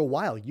for a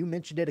while. You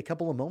mentioned it a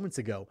couple of moments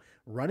ago,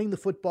 running the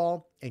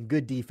football and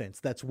good defense.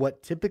 That's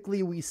what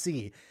typically we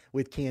see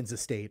with Kansas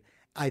State.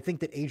 I think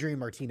that Adrian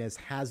Martinez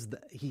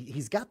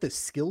he's got the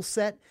skill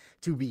set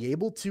to be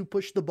able to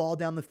push the ball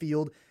down the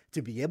field,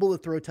 to be able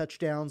to throw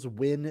touchdowns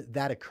when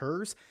that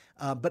occurs.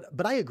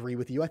 But I agree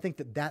with you. I think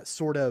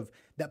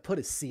that put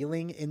a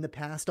ceiling in the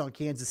past on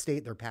Kansas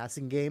State, their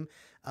passing game.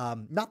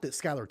 Not that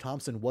Skylar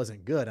Thompson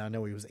wasn't good. I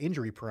know he was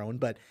injury prone,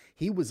 but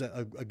he was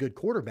a good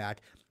quarterback.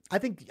 I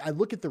think I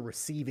look at the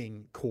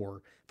receiving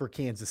core for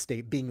Kansas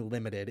State being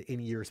limited in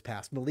years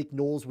past. Malik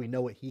Knowles, we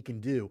know what he can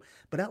do.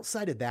 But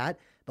outside of that,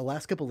 the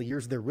last couple of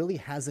years, there really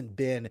hasn't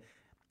been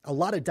a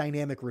lot of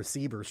dynamic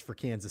receivers for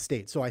Kansas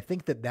State. So I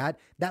think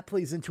that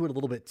plays into it a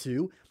little bit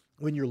too.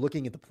 When you're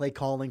looking at the play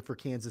calling for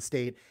Kansas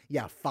State,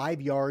 5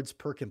 yards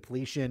per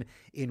completion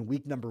in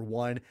week number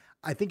 1.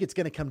 I think it's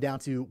going to come down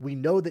to, we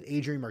know that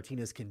Adrian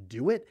Martinez can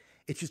do it.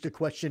 It's just a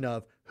question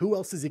of who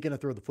else is he going to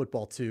throw the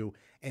football to,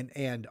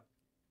 and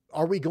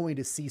are we going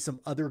to see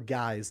some other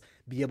guys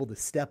be able to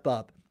step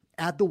up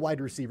at the wide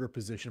receiver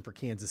position for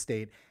Kansas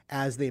State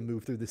as they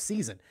move through the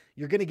season?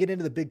 You're going to get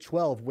into the Big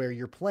 12 where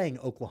you're playing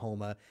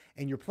Oklahoma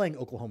and you're playing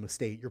Oklahoma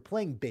State, you're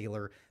playing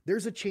Baylor.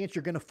 There's a chance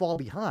you're going to fall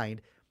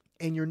behind,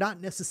 and you're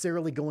not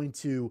necessarily going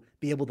to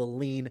be able to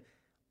lean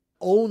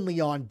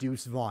only on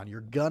Deuce Vaughn. You're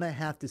going to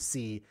have to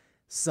see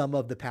some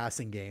of the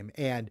passing game.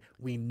 And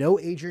we know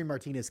Adrian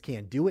Martinez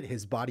can do it.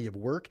 His body of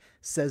work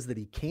says that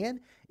he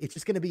can. It's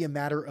just going to be a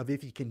matter of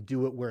if he can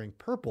do it wearing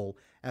purple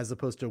as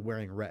opposed to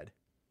wearing red.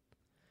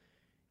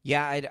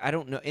 Yeah, I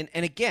don't know. And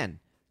again,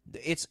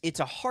 it's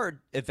a hard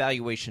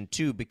evaluation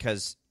too,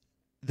 because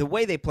the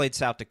way they played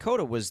South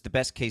Dakota was the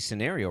best case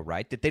scenario,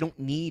 right? That they don't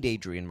need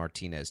Adrian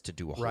Martinez to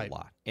do a whole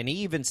lot. And he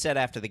even said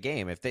after the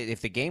game, if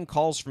the game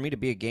calls for me to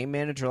be a game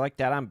manager like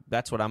that,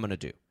 that's what I'm going to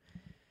do.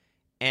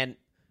 And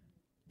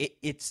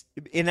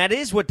and that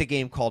is what the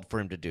game called for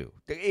him to do.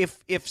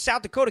 If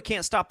South Dakota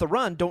can't stop the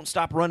run, don't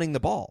stop running the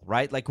ball,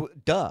 right? Like,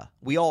 duh.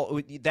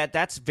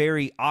 That's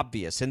very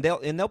obvious, and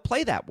they'll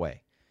play that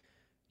way.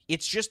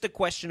 It's just a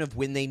question of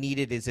when they need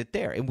it, is it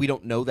there? And we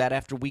don't know that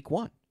after week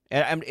 1.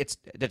 That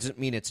doesn't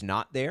mean it's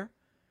not there.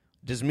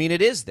 Doesn't mean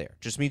it is there.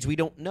 Just means we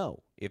don't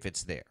know if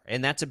it's there.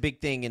 And that's a big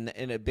thing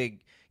in a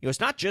big, it's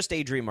not just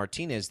Adrian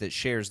Martinez that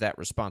shares that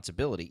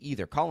responsibility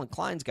either. Colin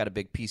Klein's got a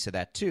big piece of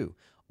that too.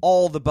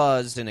 All the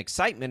buzz and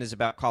excitement is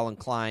about Colin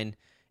Klein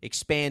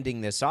expanding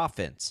this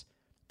offense.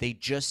 They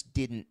just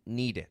didn't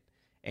need it.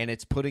 And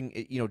it's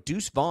putting,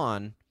 Deuce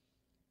Vaughn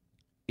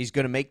is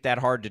going to make that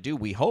hard to do,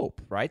 we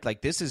hope, right?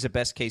 Like, this is a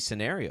best-case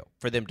scenario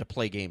for them to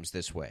play games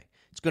this way.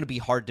 It's going to be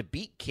hard to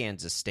beat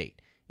Kansas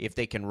State if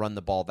they can run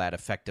the ball that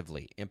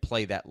effectively and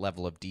play that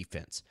level of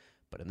defense.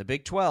 But in the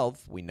Big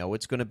 12, we know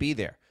it's going to be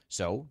there.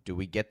 So do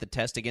we get the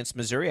test against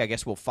Missouri? I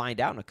guess we'll find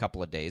out in a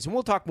couple of days. And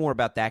we'll talk more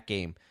about that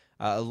game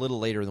a little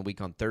later in the week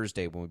on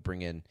Thursday when we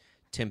bring in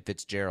Tim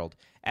Fitzgerald.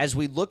 As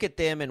we look at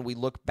them and we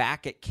look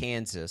back at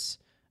Kansas,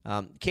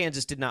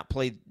 Kansas did not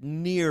play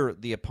near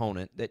the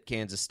opponent that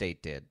Kansas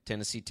State did.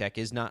 Tennessee Tech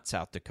is not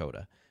South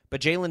Dakota.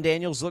 But Jalen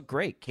Daniels looked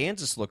great.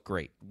 Kansas looked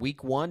great.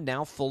 Week 1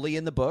 now fully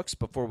in the books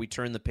before we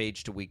turn the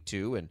page to week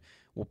 2, and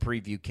we'll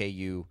preview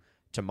KU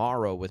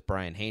tomorrow with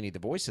Brian Haney, the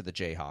voice of the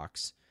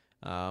Jayhawks.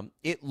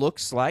 It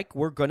looks like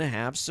we're going to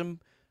have some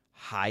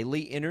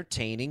highly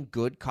entertaining,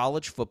 good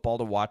college football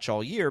to watch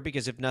all year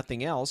because, if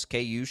nothing else,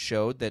 KU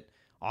showed that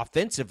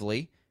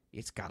offensively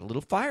it's got a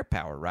little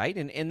firepower, right?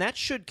 And that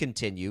should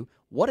continue.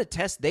 What a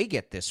test they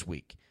get this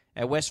week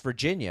at West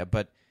Virginia.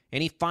 But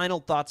any final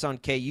thoughts on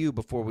KU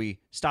before we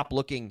stop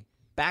looking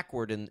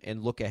backward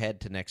and look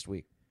ahead to next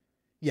week?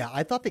 Yeah,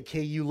 I thought that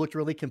KU looked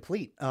really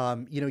complete.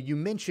 You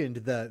mentioned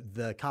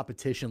the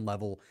competition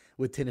level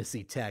with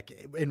Tennessee Tech,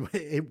 and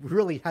it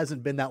really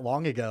hasn't been that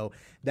long ago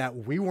that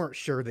we weren't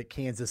sure that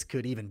Kansas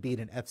could even beat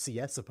an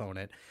FCS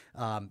opponent.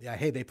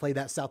 Hey, they played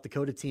that South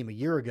Dakota team a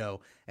year ago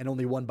and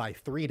only won by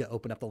 3 to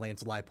open up the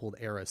Lance Leipold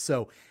era.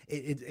 So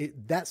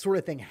that sort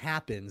of thing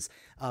happens,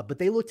 but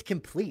they looked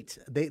complete.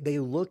 They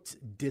looked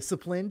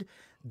disciplined.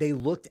 They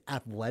looked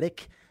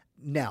athletic.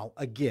 Now,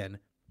 again,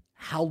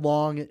 how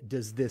long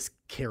does this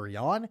carry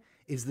on?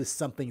 Is this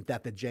something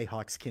that the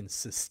Jayhawks can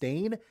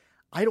sustain?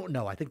 I don't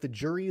know. I think the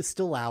jury is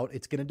still out.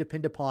 It's going to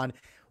depend upon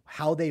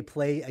how they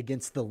play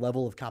against the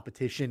level of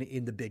competition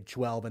in the Big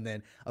 12. And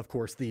then, of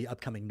course, the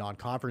upcoming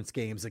non-conference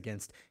games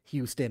against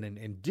Houston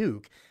and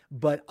Duke.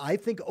 But I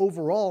think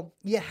overall,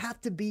 you have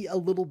to be a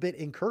little bit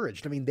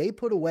encouraged. I mean, they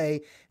put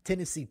away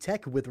Tennessee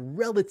Tech with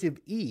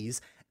relative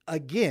ease.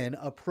 Again,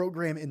 a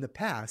program in the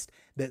past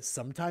that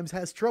sometimes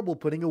has trouble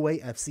putting away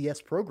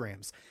FCS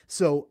programs.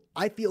 So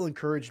I feel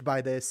encouraged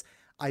by this.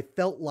 I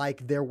felt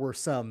like there were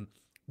some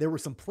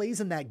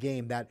plays in that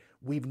game that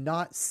we've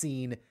not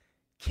seen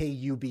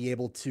KU be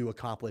able to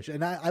accomplish.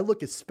 And I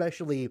look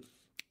especially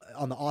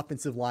on the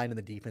offensive line and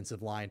the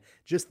defensive line,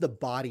 just the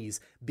bodies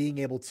being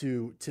able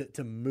to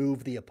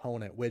move the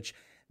opponent, which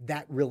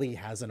that really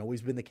hasn't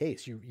always been the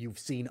case. You've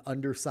seen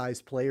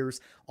undersized players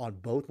on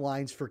both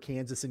lines for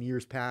Kansas in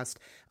years past.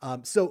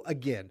 So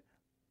again,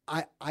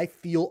 I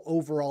feel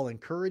overall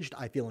encouraged.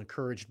 I feel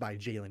encouraged by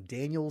Jalen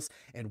Daniels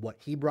and what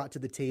he brought to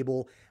the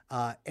table.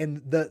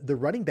 And the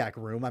running back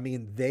room, I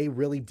mean, they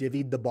really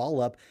divvied the ball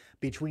up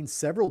between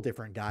several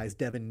different guys.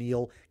 Devin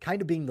Neal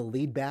kind of being the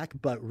lead back,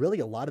 but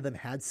really a lot of them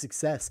had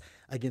success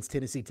against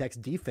Tennessee Tech's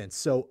defense.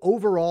 So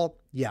overall,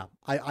 yeah,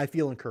 I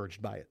feel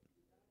encouraged by it.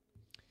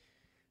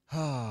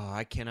 Oh,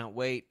 I cannot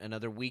wait.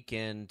 Another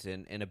weekend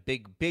and a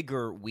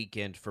bigger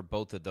weekend for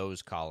both of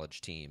those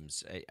college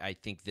teams. I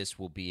think this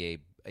will be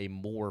a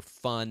more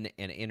fun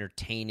and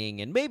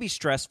entertaining and maybe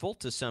stressful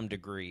to some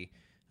degree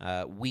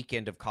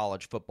weekend of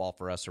college football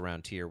for us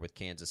around here with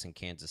Kansas and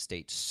Kansas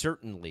State,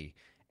 certainly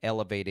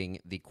elevating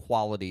the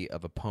quality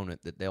of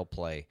opponent that they'll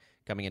play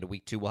coming into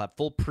week 2. We'll have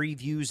full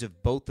previews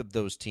of both of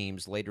those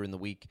teams later in the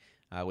week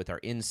with our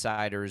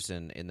insiders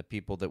and the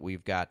people that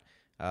we've got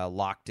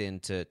locked in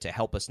to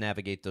help us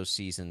navigate those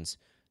seasons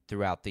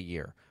throughout the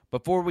year.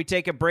 Before we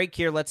take a break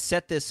here, let's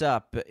set this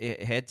up.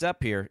 Heads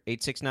up here,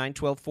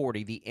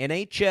 869-1240. The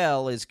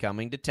NHL is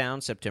coming to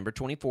town September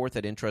 24th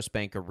at Intrust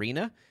Bank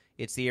Arena.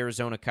 It's the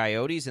Arizona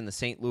Coyotes and the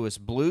St. Louis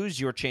Blues.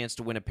 Your chance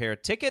to win a pair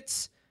of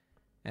tickets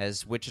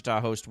as Wichita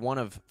hosts one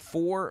of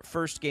 4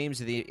 first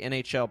games of the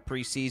NHL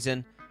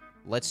preseason.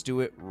 Let's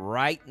do it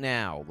right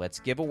now. Let's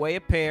give away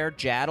a pair.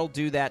 Jad will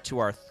do that to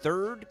our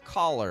third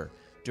caller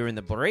during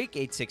the break,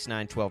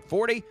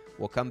 869-1240.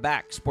 We'll come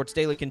back. Sports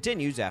Daily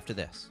continues after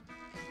this.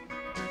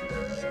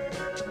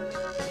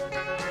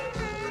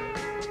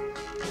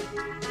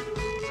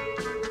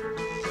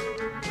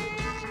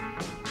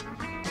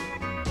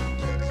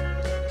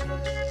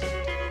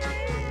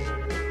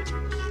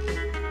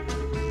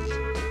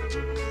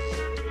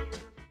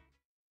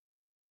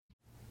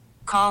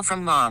 Call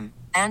from mom.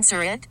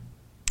 Answer it.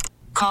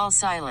 Call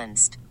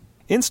silenced.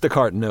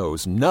 Instacart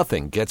knows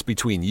nothing gets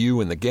between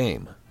you and the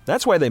game.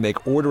 That's why they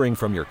make ordering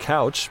from your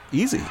couch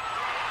easy.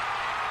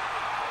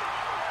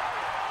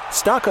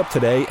 Stock up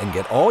today and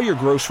get all your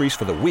groceries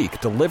for the week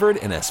delivered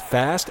in as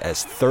fast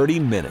as 30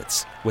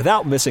 minutes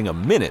without missing a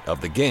minute of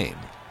the game.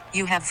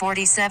 You have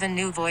 47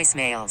 new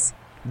voicemails.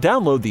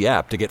 Download the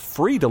app to get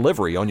free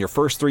delivery on your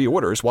first 3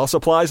 orders while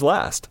supplies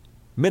last.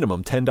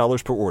 Minimum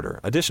 $10 per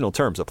order. Additional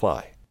terms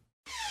apply.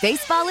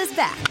 Baseball is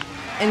back,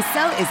 and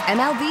so is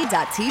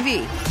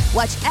MLB.tv.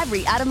 Watch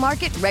every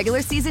out-of-market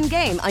regular season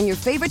game on your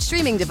favorite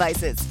streaming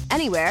devices,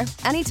 anywhere,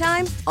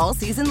 anytime, all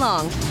season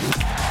long.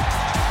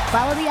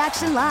 Follow the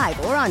action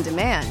live or on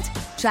demand.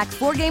 Track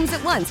 4 games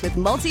at once with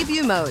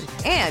multi-view mode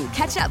and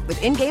catch up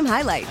with in-game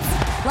highlights.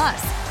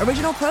 Plus,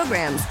 original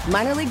programs,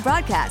 minor league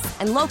broadcasts,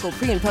 and local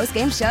pre- and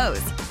post-game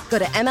shows. Go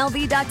to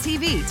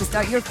MLB.tv to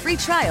start your free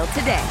trial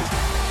today.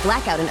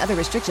 Blackout and other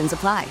restrictions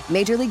apply.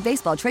 Major League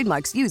Baseball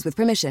trademarks used with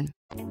permission.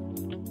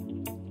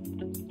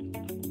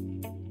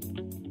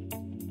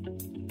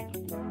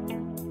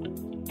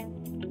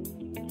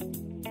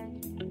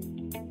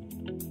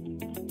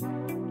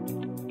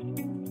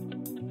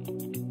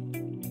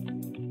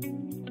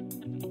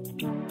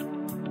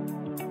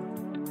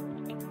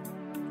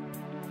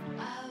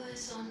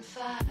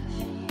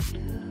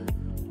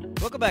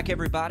 Welcome back,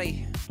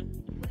 everybody.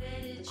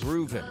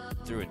 Grooving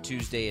through a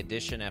Tuesday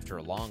edition after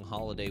a long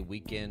holiday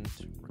weekend,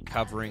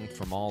 recovering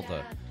from all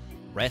the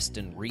rest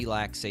and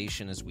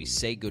relaxation as we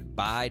say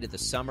goodbye to the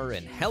summer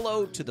and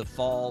hello to the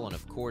fall. And,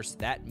 of course,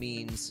 that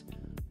means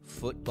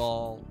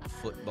football,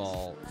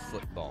 football,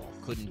 football.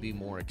 Couldn't be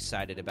more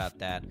excited about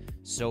that.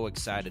 So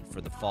excited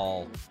for the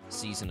fall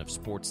season of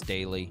Sports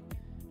Daily,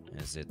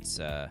 as it's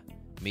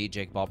me,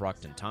 Jake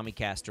Balbrocht, Tommy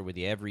Castor with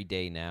you every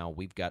day now.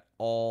 We've got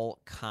all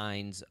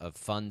kinds of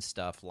fun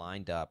stuff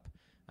lined up.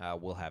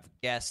 We'll have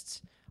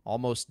guests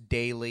almost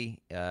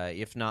daily,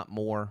 if not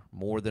more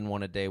than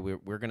one a day.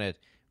 We're going to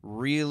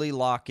really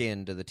lock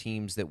into the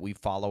teams that we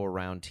follow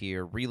around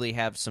here, really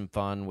have some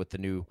fun with the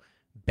new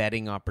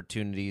betting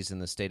opportunities in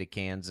the state of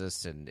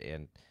Kansas,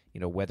 and you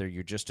know, whether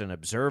you're just an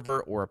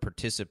observer or a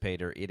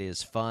participator, it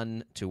is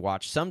fun to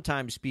watch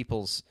sometimes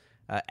people's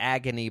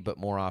agony, but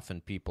more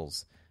often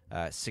people's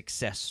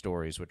success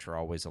stories, which are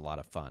always a lot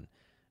of fun.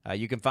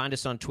 You can find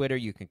us on Twitter.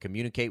 You can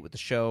communicate with the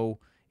show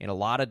in a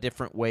lot of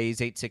different ways.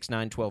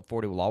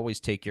 869-1240 will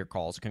always take your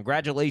calls.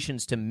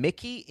 Congratulations to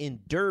Mickey in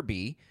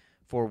Derby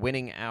for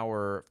winning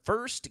our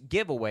first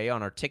giveaway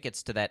on our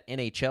tickets to that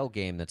NHL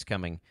game that's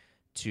coming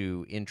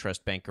to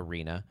Intrust Bank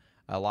Arena.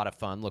 A lot of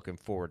fun. Looking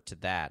forward to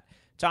that.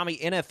 Tommy,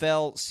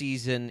 NFL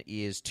season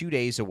is 2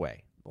 days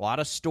away. A lot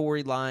of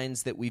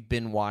storylines that we've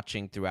been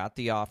watching throughout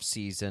the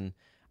offseason.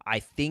 I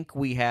think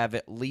we have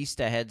at least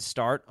a head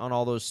start on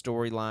all those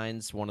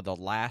storylines. One of the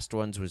last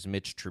ones was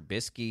Mitch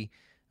Trubisky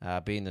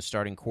being the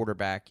starting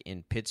quarterback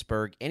in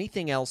Pittsburgh.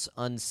 Anything else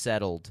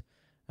unsettled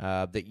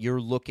that you're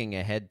looking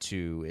ahead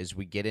to as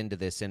we get into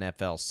this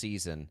NFL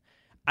season?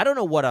 I don't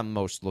know what I'm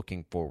most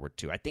looking forward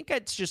to. I think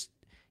it's just,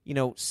 you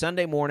know,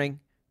 Sunday morning,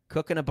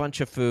 cooking a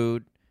bunch of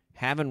food,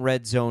 having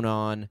Red Zone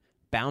on,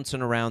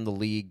 bouncing around the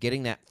league,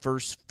 getting that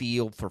first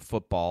feel for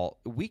football.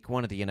 Week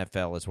 1 of the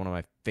NFL is one of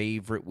my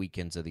favorite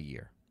weekends of the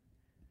year.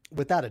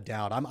 Without a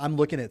doubt. I'm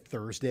looking at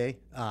Thursday.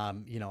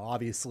 You know,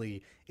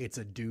 obviously it's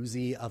a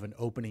doozy of an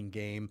opening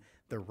game.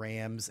 The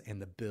Rams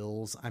and the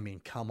Bills. I mean,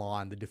 come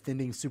on, the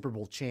defending Super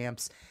Bowl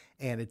champs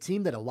and a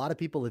team that a lot of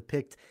people have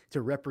picked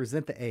to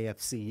represent the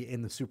AFC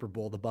in the Super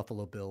Bowl, the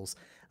Buffalo Bills.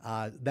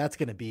 That's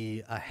going to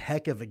be a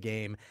heck of a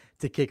game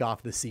to kick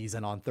off the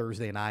season on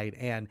Thursday night.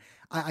 And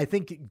I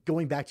think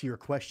going back to your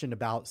question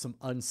about some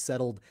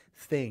unsettled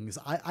things,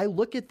 I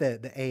look at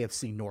the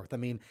AFC North. I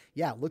mean,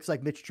 yeah, it looks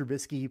like Mitch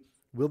Trubisky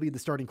will be the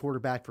starting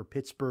quarterback for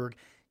Pittsburgh.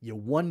 You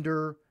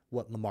wonder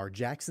what Lamar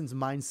Jackson's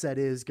mindset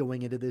is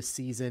going into this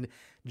season.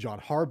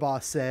 John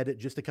Harbaugh said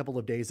just a couple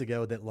of days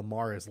ago that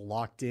Lamar is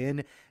locked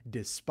in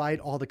despite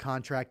all the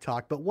contract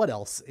talk. But what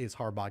else is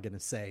Harbaugh going to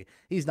say?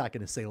 He's not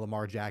going to say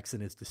Lamar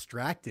Jackson is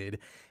distracted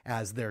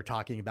as they're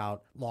talking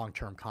about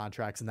long-term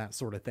contracts and that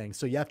sort of thing.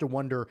 So you have to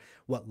wonder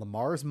what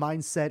Lamar's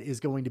mindset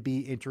is going to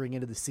be entering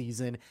into the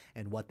season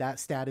and what that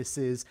status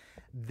is.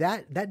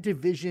 That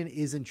division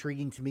is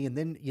intriguing to me. And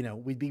then, you know,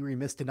 we'd be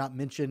remiss to not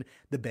mention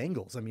the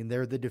Bengals. I mean,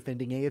 they're the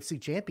defending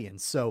AFC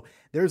champions. So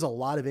there's a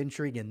lot of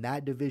intrigue in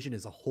that division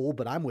as a whole,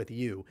 but I'm with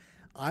you.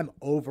 I'm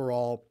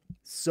overall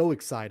so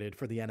excited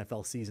for the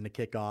NFL season to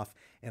kick off.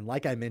 And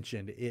like I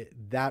mentioned,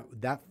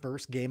 that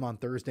first game on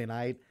Thursday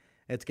night,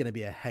 it's going to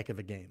be a heck of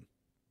a game.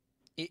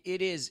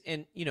 It is.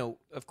 And, you know,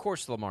 of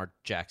course Lamar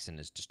Jackson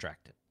is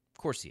distracted. Of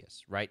course he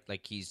is, right?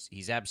 Like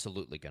he's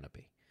absolutely going to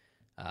be.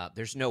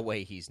 There's no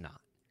way he's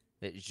not.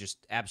 There's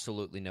just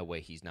absolutely no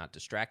way he's not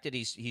distracted.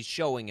 He's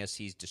showing us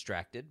he's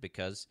distracted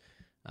because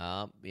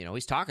you know,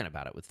 he's talking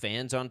about it with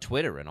fans on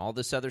Twitter and all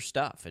this other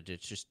stuff.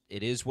 It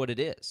is what it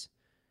is.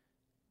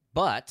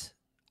 But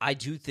I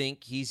do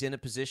think he's in a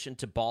position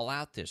to ball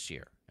out this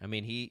year. I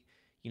mean,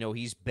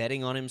 he's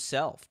betting on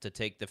himself to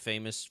take the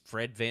famous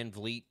Fred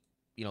VanVleet,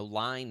 you know,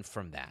 line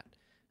from that.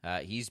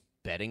 He's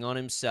betting on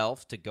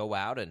himself to go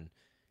out and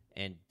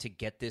to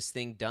get this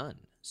thing done.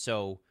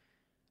 So,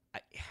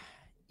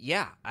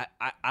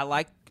 I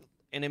like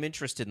and I'm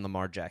interested in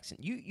Lamar Jackson.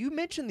 You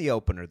mentioned the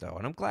opener, though,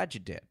 and I'm glad you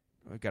did.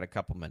 We've got a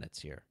couple minutes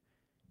here.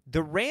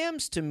 The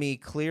Rams, to me,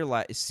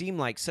 seem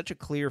like such a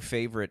clear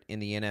favorite in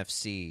the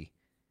NFC,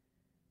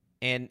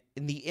 and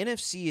the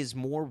NFC is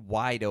more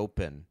wide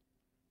open.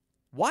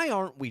 Why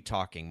aren't we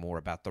talking more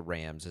about the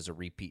Rams as a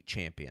repeat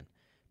champion?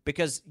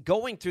 Because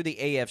going through the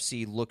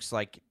AFC looks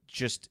like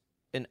just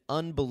an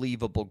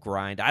unbelievable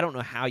grind. I don't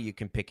know how you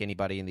can pick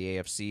anybody in the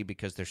AFC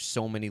because there's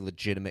so many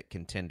legitimate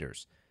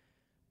contenders.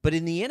 But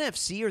in the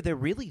NFC, are there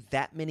really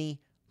that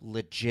many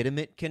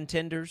legitimate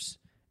contenders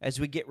as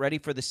we get ready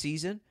for the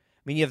season?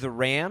 I mean, you have the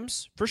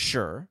Rams, for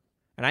sure,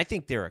 and I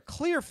think they're a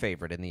clear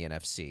favorite in the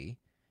NFC.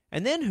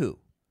 And then who?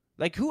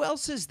 Like, who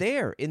else is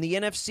there in the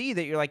NFC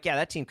that you're like, yeah,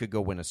 that team could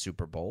go win a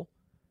Super Bowl?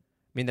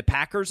 I mean, the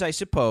Packers, I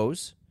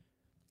suppose.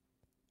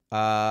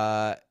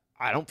 I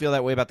don't feel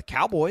that way about the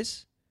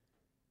Cowboys.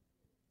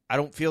 I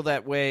don't feel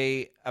that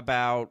way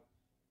about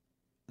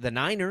the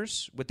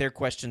Niners with their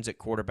questions at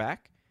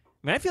quarterback.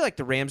 I mean, I feel like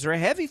the Rams are a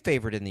heavy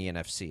favorite in the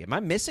NFC. Am I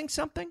missing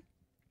something?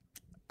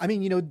 I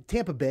mean, you know,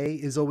 Tampa Bay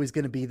is always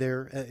going to be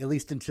there, at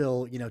least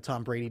until, you know,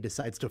 Tom Brady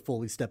decides to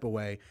fully step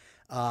away.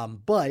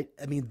 But,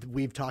 I mean,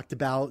 we've talked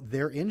about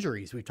their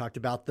injuries. We've talked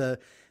about the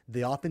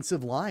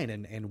offensive line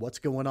and what's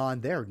going on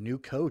there. New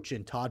coach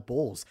and Todd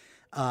Bowles.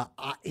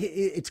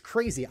 It's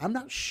crazy. I'm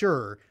not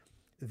sure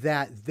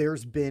that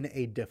there's been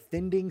a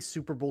defending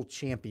Super Bowl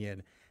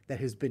champion that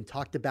has been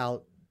talked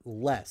about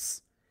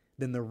less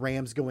than the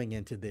Rams going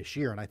into this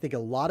year. And I think a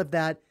lot of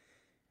that,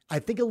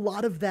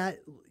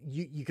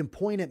 you can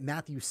point at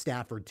Matthew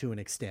Stafford to an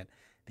extent.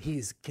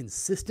 He's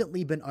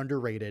consistently been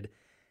underrated,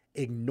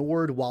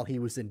 ignored while he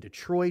was in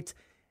Detroit.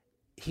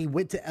 He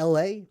went to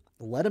LA,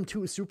 led him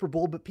to a Super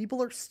Bowl, but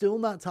people are still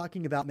not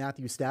talking about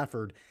Matthew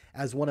Stafford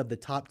as one of the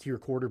top tier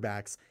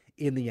quarterbacks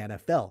in the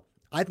NFL.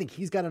 I think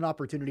he's got an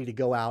opportunity to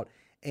go out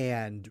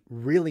and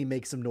really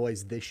make some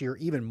noise this year,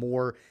 even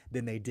more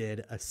than they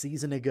did a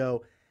season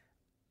ago.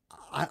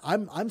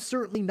 I'm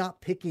certainly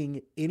not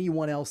picking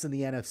anyone else in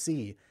the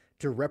NFC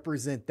to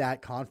represent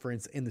that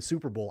conference in the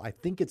Super Bowl. I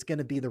think it's going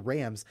to be the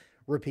Rams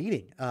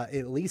repeating,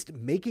 at least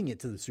making it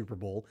to the Super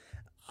Bowl.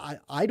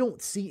 I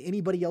don't see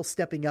anybody else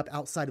stepping up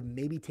outside of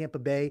maybe Tampa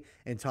Bay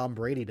and Tom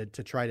Brady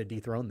to try to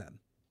dethrone them.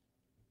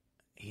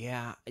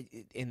 Yeah,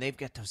 and they've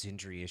got those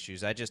injury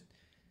issues.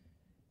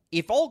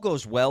 If all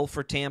goes well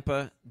for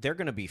Tampa, they're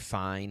going to be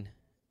fine.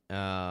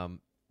 They're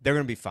going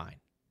to be fine.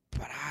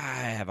 But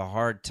I have a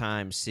hard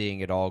time seeing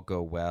it all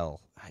go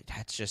well.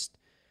 That's just,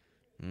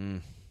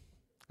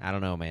 I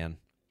don't know, man.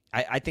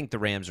 I think the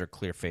Rams are a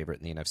clear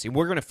favorite in the NFC.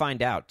 We're going to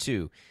find out,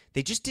 too.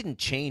 They just didn't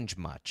change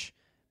much.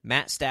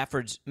 Matt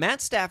Stafford's,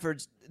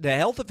 the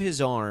health of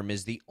his arm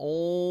is the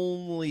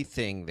only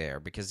thing there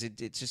because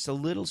it's just a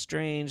little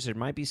strange. There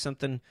might be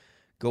something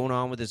going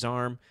on with his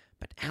arm.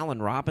 But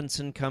Allen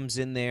Robinson comes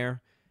in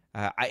there.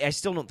 I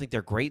still don't think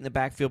they're great in the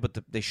backfield, but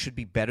they should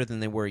be better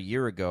than they were a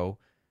year ago.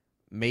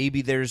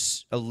 Maybe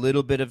there's a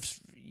little bit of,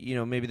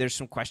 maybe there's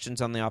some questions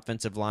on the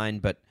offensive line,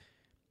 but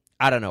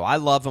I don't know. I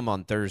love them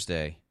on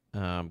Thursday.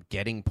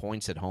 Getting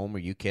points at home, are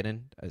you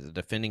kidding? As the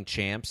defending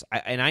champs.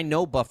 I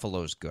know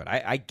Buffalo's good.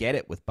 I get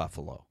it with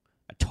Buffalo.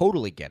 I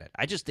totally get it.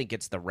 I just think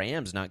it's the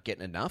Rams not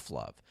getting enough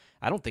love.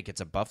 I don't think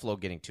it's a Buffalo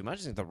getting too much.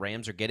 I think the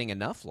Rams are getting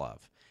enough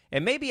love.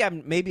 And maybe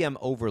I'm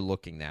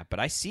overlooking that, but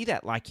I see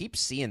that. I keep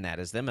seeing that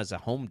as them as a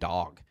home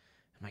dog.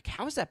 I'm like,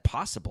 how is that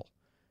possible?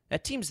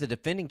 That team's the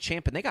defending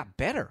champ, and they got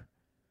better.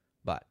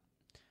 But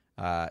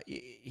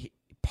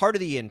part of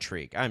the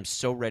intrigue. I'm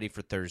so ready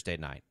for Thursday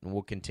night, and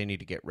we'll continue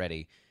to get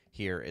ready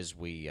here as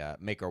we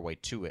make our way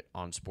to it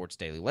on Sports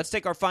Daily. Let's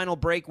take our final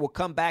break. We'll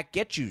come back,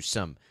 get you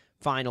some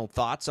final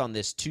thoughts on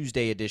this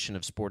Tuesday edition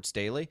of Sports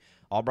Daily.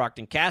 All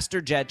Brockton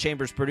Caster, Jad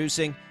Chambers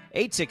producing,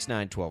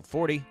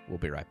 869-1240. We'll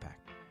be right back.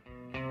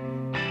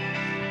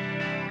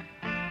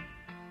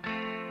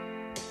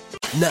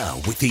 Now,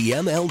 with the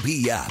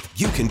MLB app,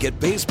 you can get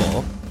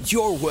baseball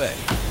your way.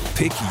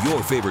 Pick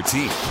your favorite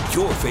team,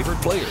 your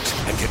favorite players,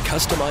 and get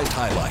customized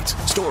highlights,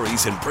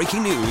 stories, and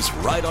breaking news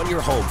right on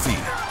your home feed.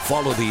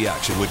 Follow the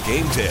action with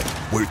Game 10,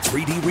 where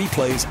 3D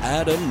replays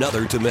add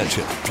another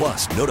dimension.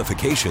 Plus,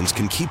 notifications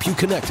can keep you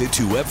connected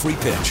to every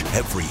pitch,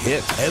 every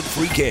hit,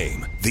 every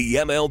game. The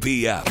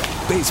MLB app.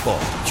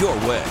 Baseball your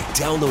way.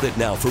 Download it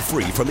now for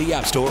free from the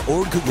App Store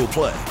or Google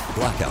Play.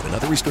 Blackout and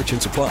other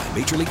restrictions apply.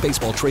 Major League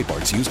Baseball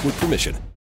trademarks used with permission.